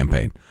presidential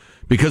campaign?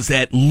 Because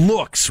that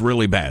looks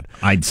really bad.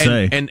 I'd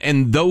say.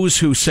 And those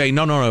who say,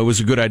 no, it was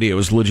a good idea, it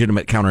was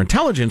legitimate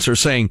counterintelligence, are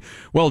saying,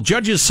 well,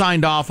 judges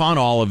signed off on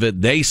all of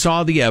it, they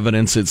saw the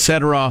evidence,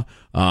 etc.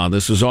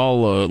 This is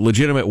all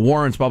legitimate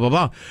warrants, blah, blah,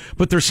 blah.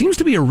 But there seems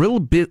to be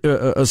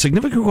a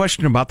significant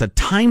question about the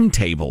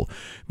timetable,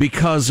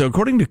 because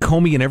according to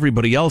Comey and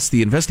everybody else,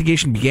 the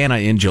investigation began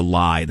in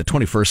July, the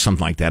 21st,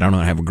 something like that. I don't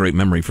have a great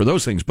memory for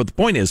those things. But the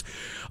point is,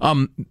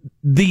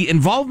 the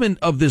involvement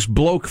of this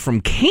bloke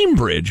from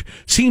Cambridge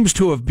seems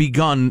to have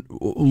begun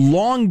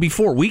long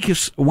before,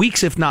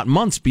 weeks, if not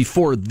months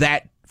before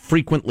that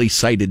frequently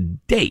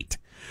cited date.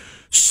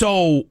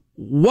 So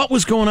what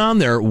was going on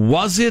there?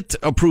 Was it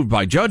approved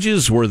by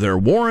judges? Were there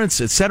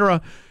warrants,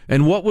 etc.?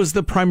 And what was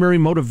the primary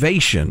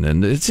motivation?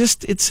 And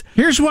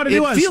here's what it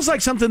was. It feels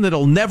like something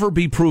that'll never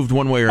be proved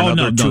one way or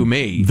another to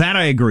me. That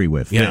I agree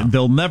with. Yeah.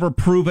 They'll never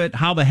prove it.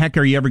 How the heck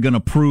are you ever going to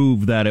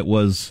prove that it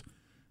was?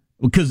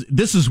 Because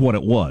this is what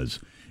it was.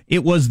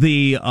 It was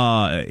the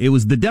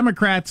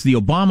Democrats, the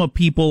Obama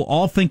people,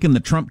 all thinking the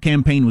Trump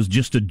campaign was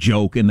just a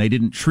joke, and they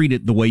didn't treat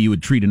it the way you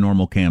would treat a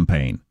normal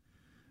campaign.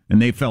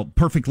 And they felt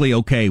perfectly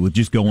okay with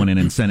just going in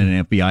and sending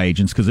in FBI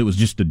agents because it was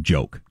just a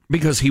joke.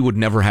 Because he would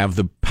never have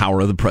the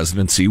power of the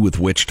presidency with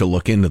which to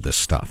look into this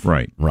stuff.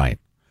 Right.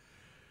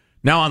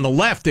 Now, on the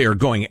left, they are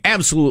going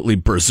absolutely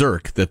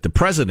berserk that the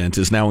president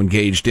is now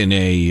engaged in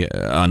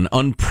an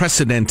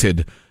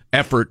unprecedented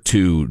effort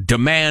to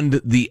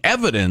demand the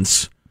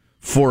evidence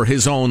for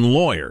his own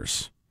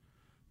lawyers.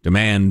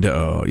 Demand,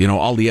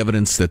 all the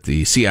evidence that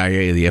the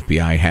CIA, the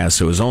FBI has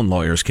so his own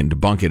lawyers can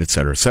debunk it, et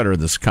cetera,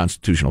 this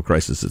constitutional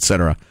crisis, et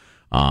cetera.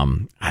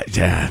 I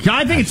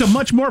think it's a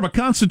much more of a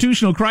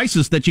constitutional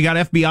crisis that you got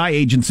FBI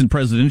agents in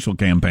presidential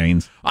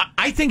campaigns.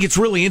 I think it's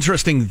really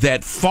interesting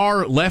that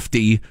far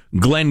lefty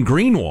Glenn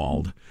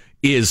Greenwald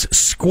is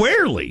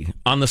squarely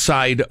on the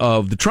side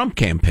of the Trump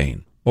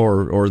campaign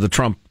or the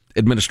Trump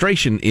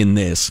administration in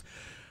this.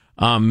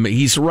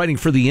 He's writing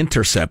for The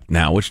Intercept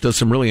now, which does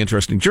some really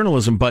interesting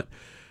journalism, but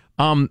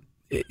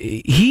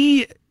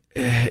he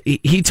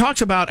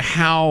talks about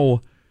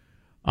how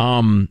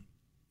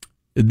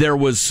there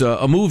was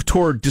a move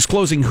toward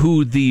disclosing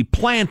who the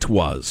plant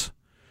was.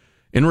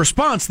 In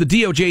response, the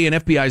DOJ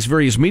and FBI's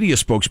various media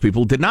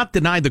spokespeople did not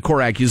deny the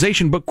core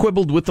accusation, but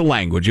quibbled with the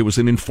language. It was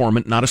an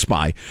informant, not a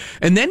spy,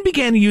 and then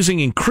began using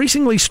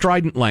increasingly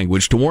strident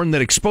language to warn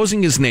that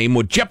exposing his name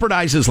would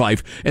jeopardize his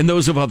life and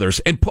those of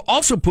others, and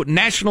also put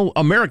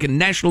American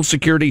national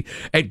security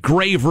at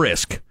grave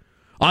risk.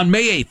 On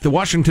May 8th, the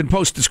Washington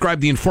Post described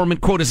the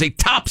informant, quote, as a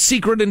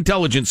top-secret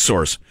intelligence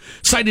source,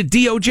 cited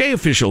DOJ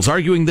officials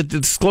arguing that the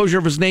disclosure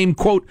of his name,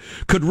 quote,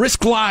 could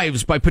risk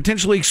lives by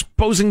potentially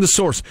exposing the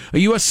source, a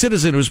U.S.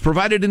 citizen who's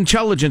provided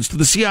intelligence to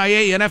the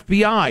CIA and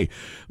FBI.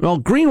 Well,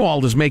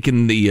 Greenwald is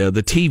making the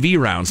TV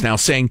rounds now,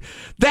 saying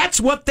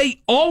that's what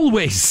they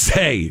always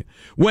say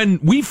when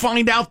we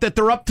find out that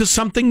they're up to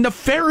something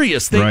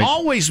nefarious. They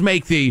always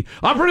make the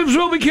operatives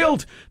will be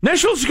killed,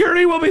 national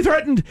security will be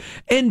threatened,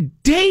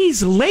 and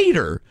days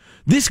later,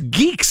 this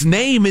geek's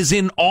name is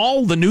in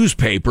all the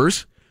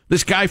newspapers.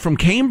 This guy from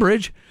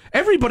Cambridge,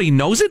 everybody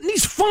knows it, and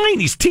he's fine.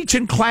 He's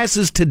teaching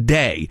classes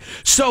today.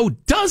 So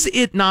does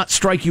it not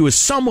strike you as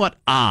somewhat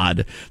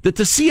odd that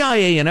the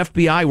CIA and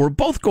FBI were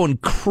both going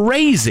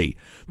crazy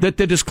that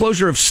the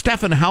disclosure of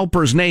Stephen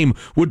Halper's name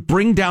would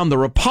bring down the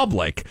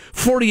Republic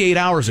 48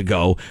 hours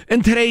ago,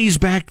 and today he's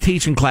back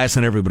teaching class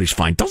and everybody's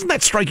fine? Doesn't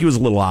that strike you as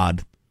a little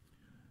odd?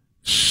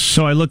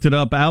 So I looked it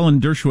up. Alan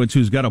Dershowitz,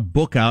 who's got a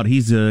book out,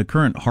 he's a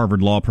current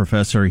Harvard law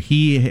professor.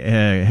 He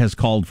has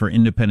called for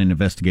independent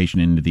investigation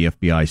into the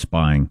FBI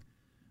spying.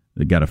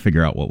 They got to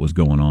figure out what was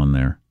going on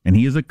there. And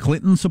he is a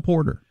Clinton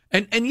supporter.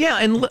 And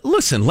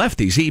listen,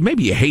 lefties,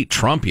 maybe you hate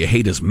Trump, you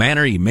hate his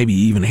manner, you maybe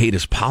even hate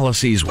his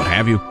policies, what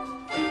have you.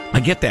 I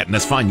get that, and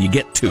that's fine, you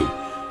get to.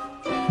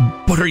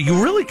 But are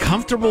you really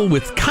comfortable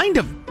with kind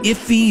of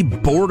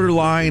iffy,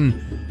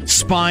 borderline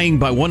spying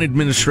by one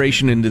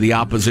administration into the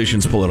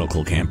opposition's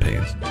political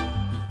campaigns?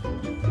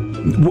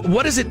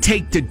 What does it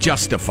take to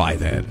justify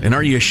that? And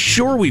are you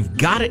sure we've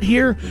got it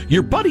here?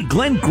 Your buddy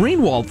Glenn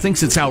Greenwald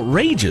thinks it's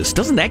outrageous.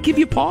 Doesn't that give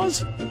you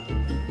pause?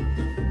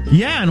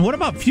 Yeah, and what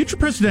about future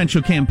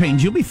presidential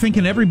campaigns? You'll be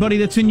thinking everybody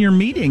that's in your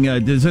meeting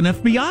is an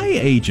FBI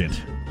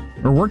agent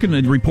or working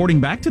and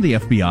reporting back to the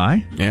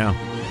FBI. Yeah.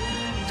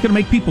 It's going to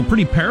make people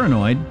pretty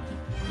paranoid.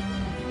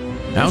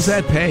 How's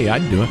that pay?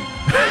 I'd do it.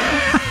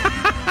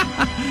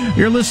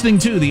 You're listening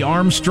to the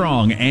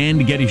Armstrong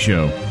and Getty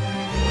Show.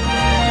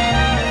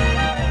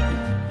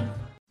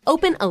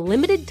 Open a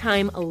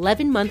limited-time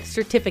 11-month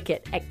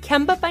certificate at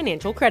Kemba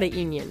Financial Credit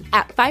Union.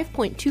 At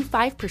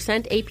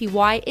 5.25%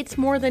 APY, it's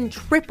more than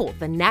triple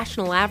the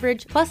national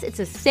average, plus it's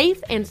a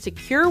safe and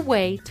secure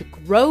way to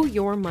grow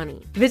your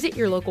money. Visit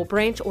your local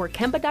branch or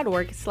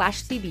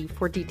kemba.org/cb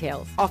for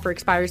details. Offer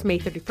expires May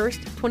 31st,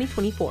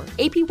 2024.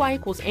 APY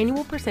equals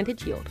annual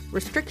percentage yield.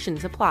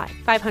 Restrictions apply.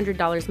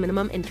 $500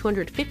 minimum and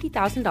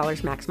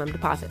 $250,000 maximum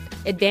deposit.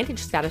 Advantage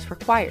status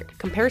required.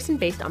 Comparison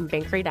based on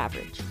bank rate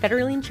average.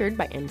 Federally insured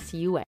by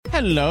NCUA.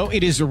 Hello,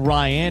 it is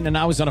Ryan, and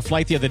I was on a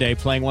flight the other day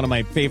playing one of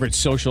my favorite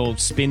social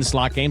spin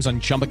slot games on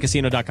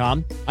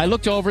ChumbaCasino.com. I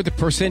looked over at the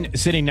person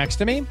sitting next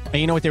to me, and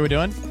you know what they were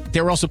doing? They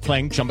were also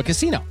playing Chumba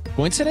Casino.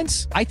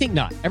 Coincidence? I think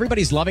not.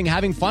 Everybody's loving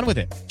having fun with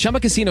it. Chumba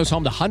Casino is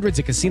home to hundreds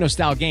of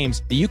casino-style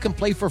games that you can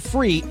play for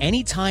free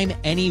anytime,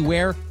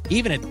 anywhere,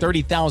 even at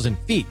 30,000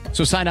 feet.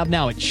 So sign up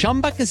now at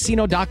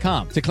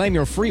ChumbaCasino.com to claim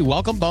your free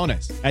welcome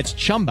bonus. That's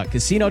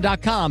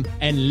ChumbaCasino.com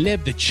and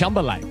live the Chumba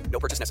life. No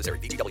purchase necessary.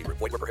 VGW.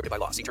 Void where prohibited by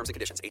law. See terms and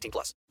conditions.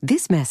 18+.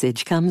 This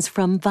message comes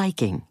from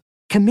Viking,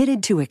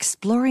 committed to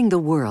exploring the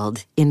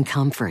world in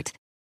comfort.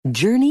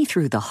 Journey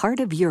through the heart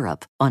of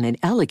Europe on an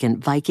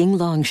elegant Viking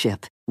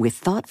longship with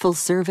thoughtful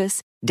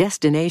service,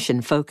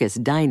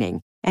 destination-focused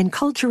dining, and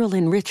cultural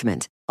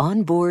enrichment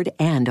on board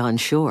and on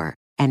shore.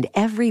 And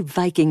every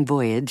Viking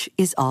voyage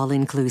is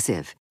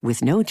all-inclusive,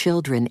 with no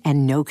children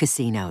and no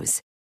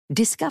casinos.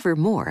 Discover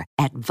more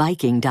at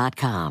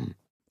Viking.com.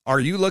 Are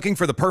you looking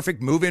for the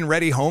perfect move-in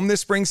ready home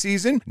this spring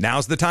season?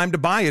 Now's the time to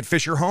buy at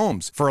Fisher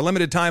Homes. For a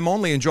limited time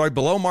only, enjoy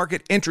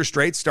below-market interest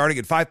rates starting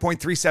at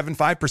 5.375%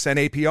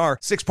 APR,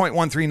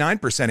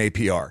 6.139%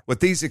 APR. With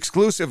these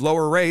exclusive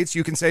lower rates,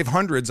 you can save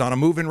hundreds on a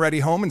move-in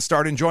ready home and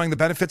start enjoying the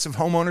benefits of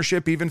home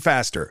ownership even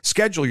faster.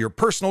 Schedule your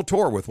personal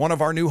tour with one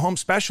of our new home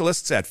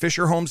specialists at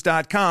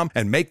FisherHomes.com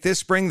and make this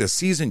spring the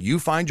season you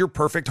find your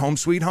perfect home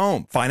sweet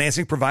home.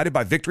 Financing provided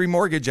by Victory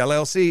Mortgage,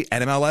 LLC,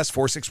 NMLS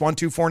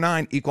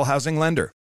 461249, Equal Housing Lender.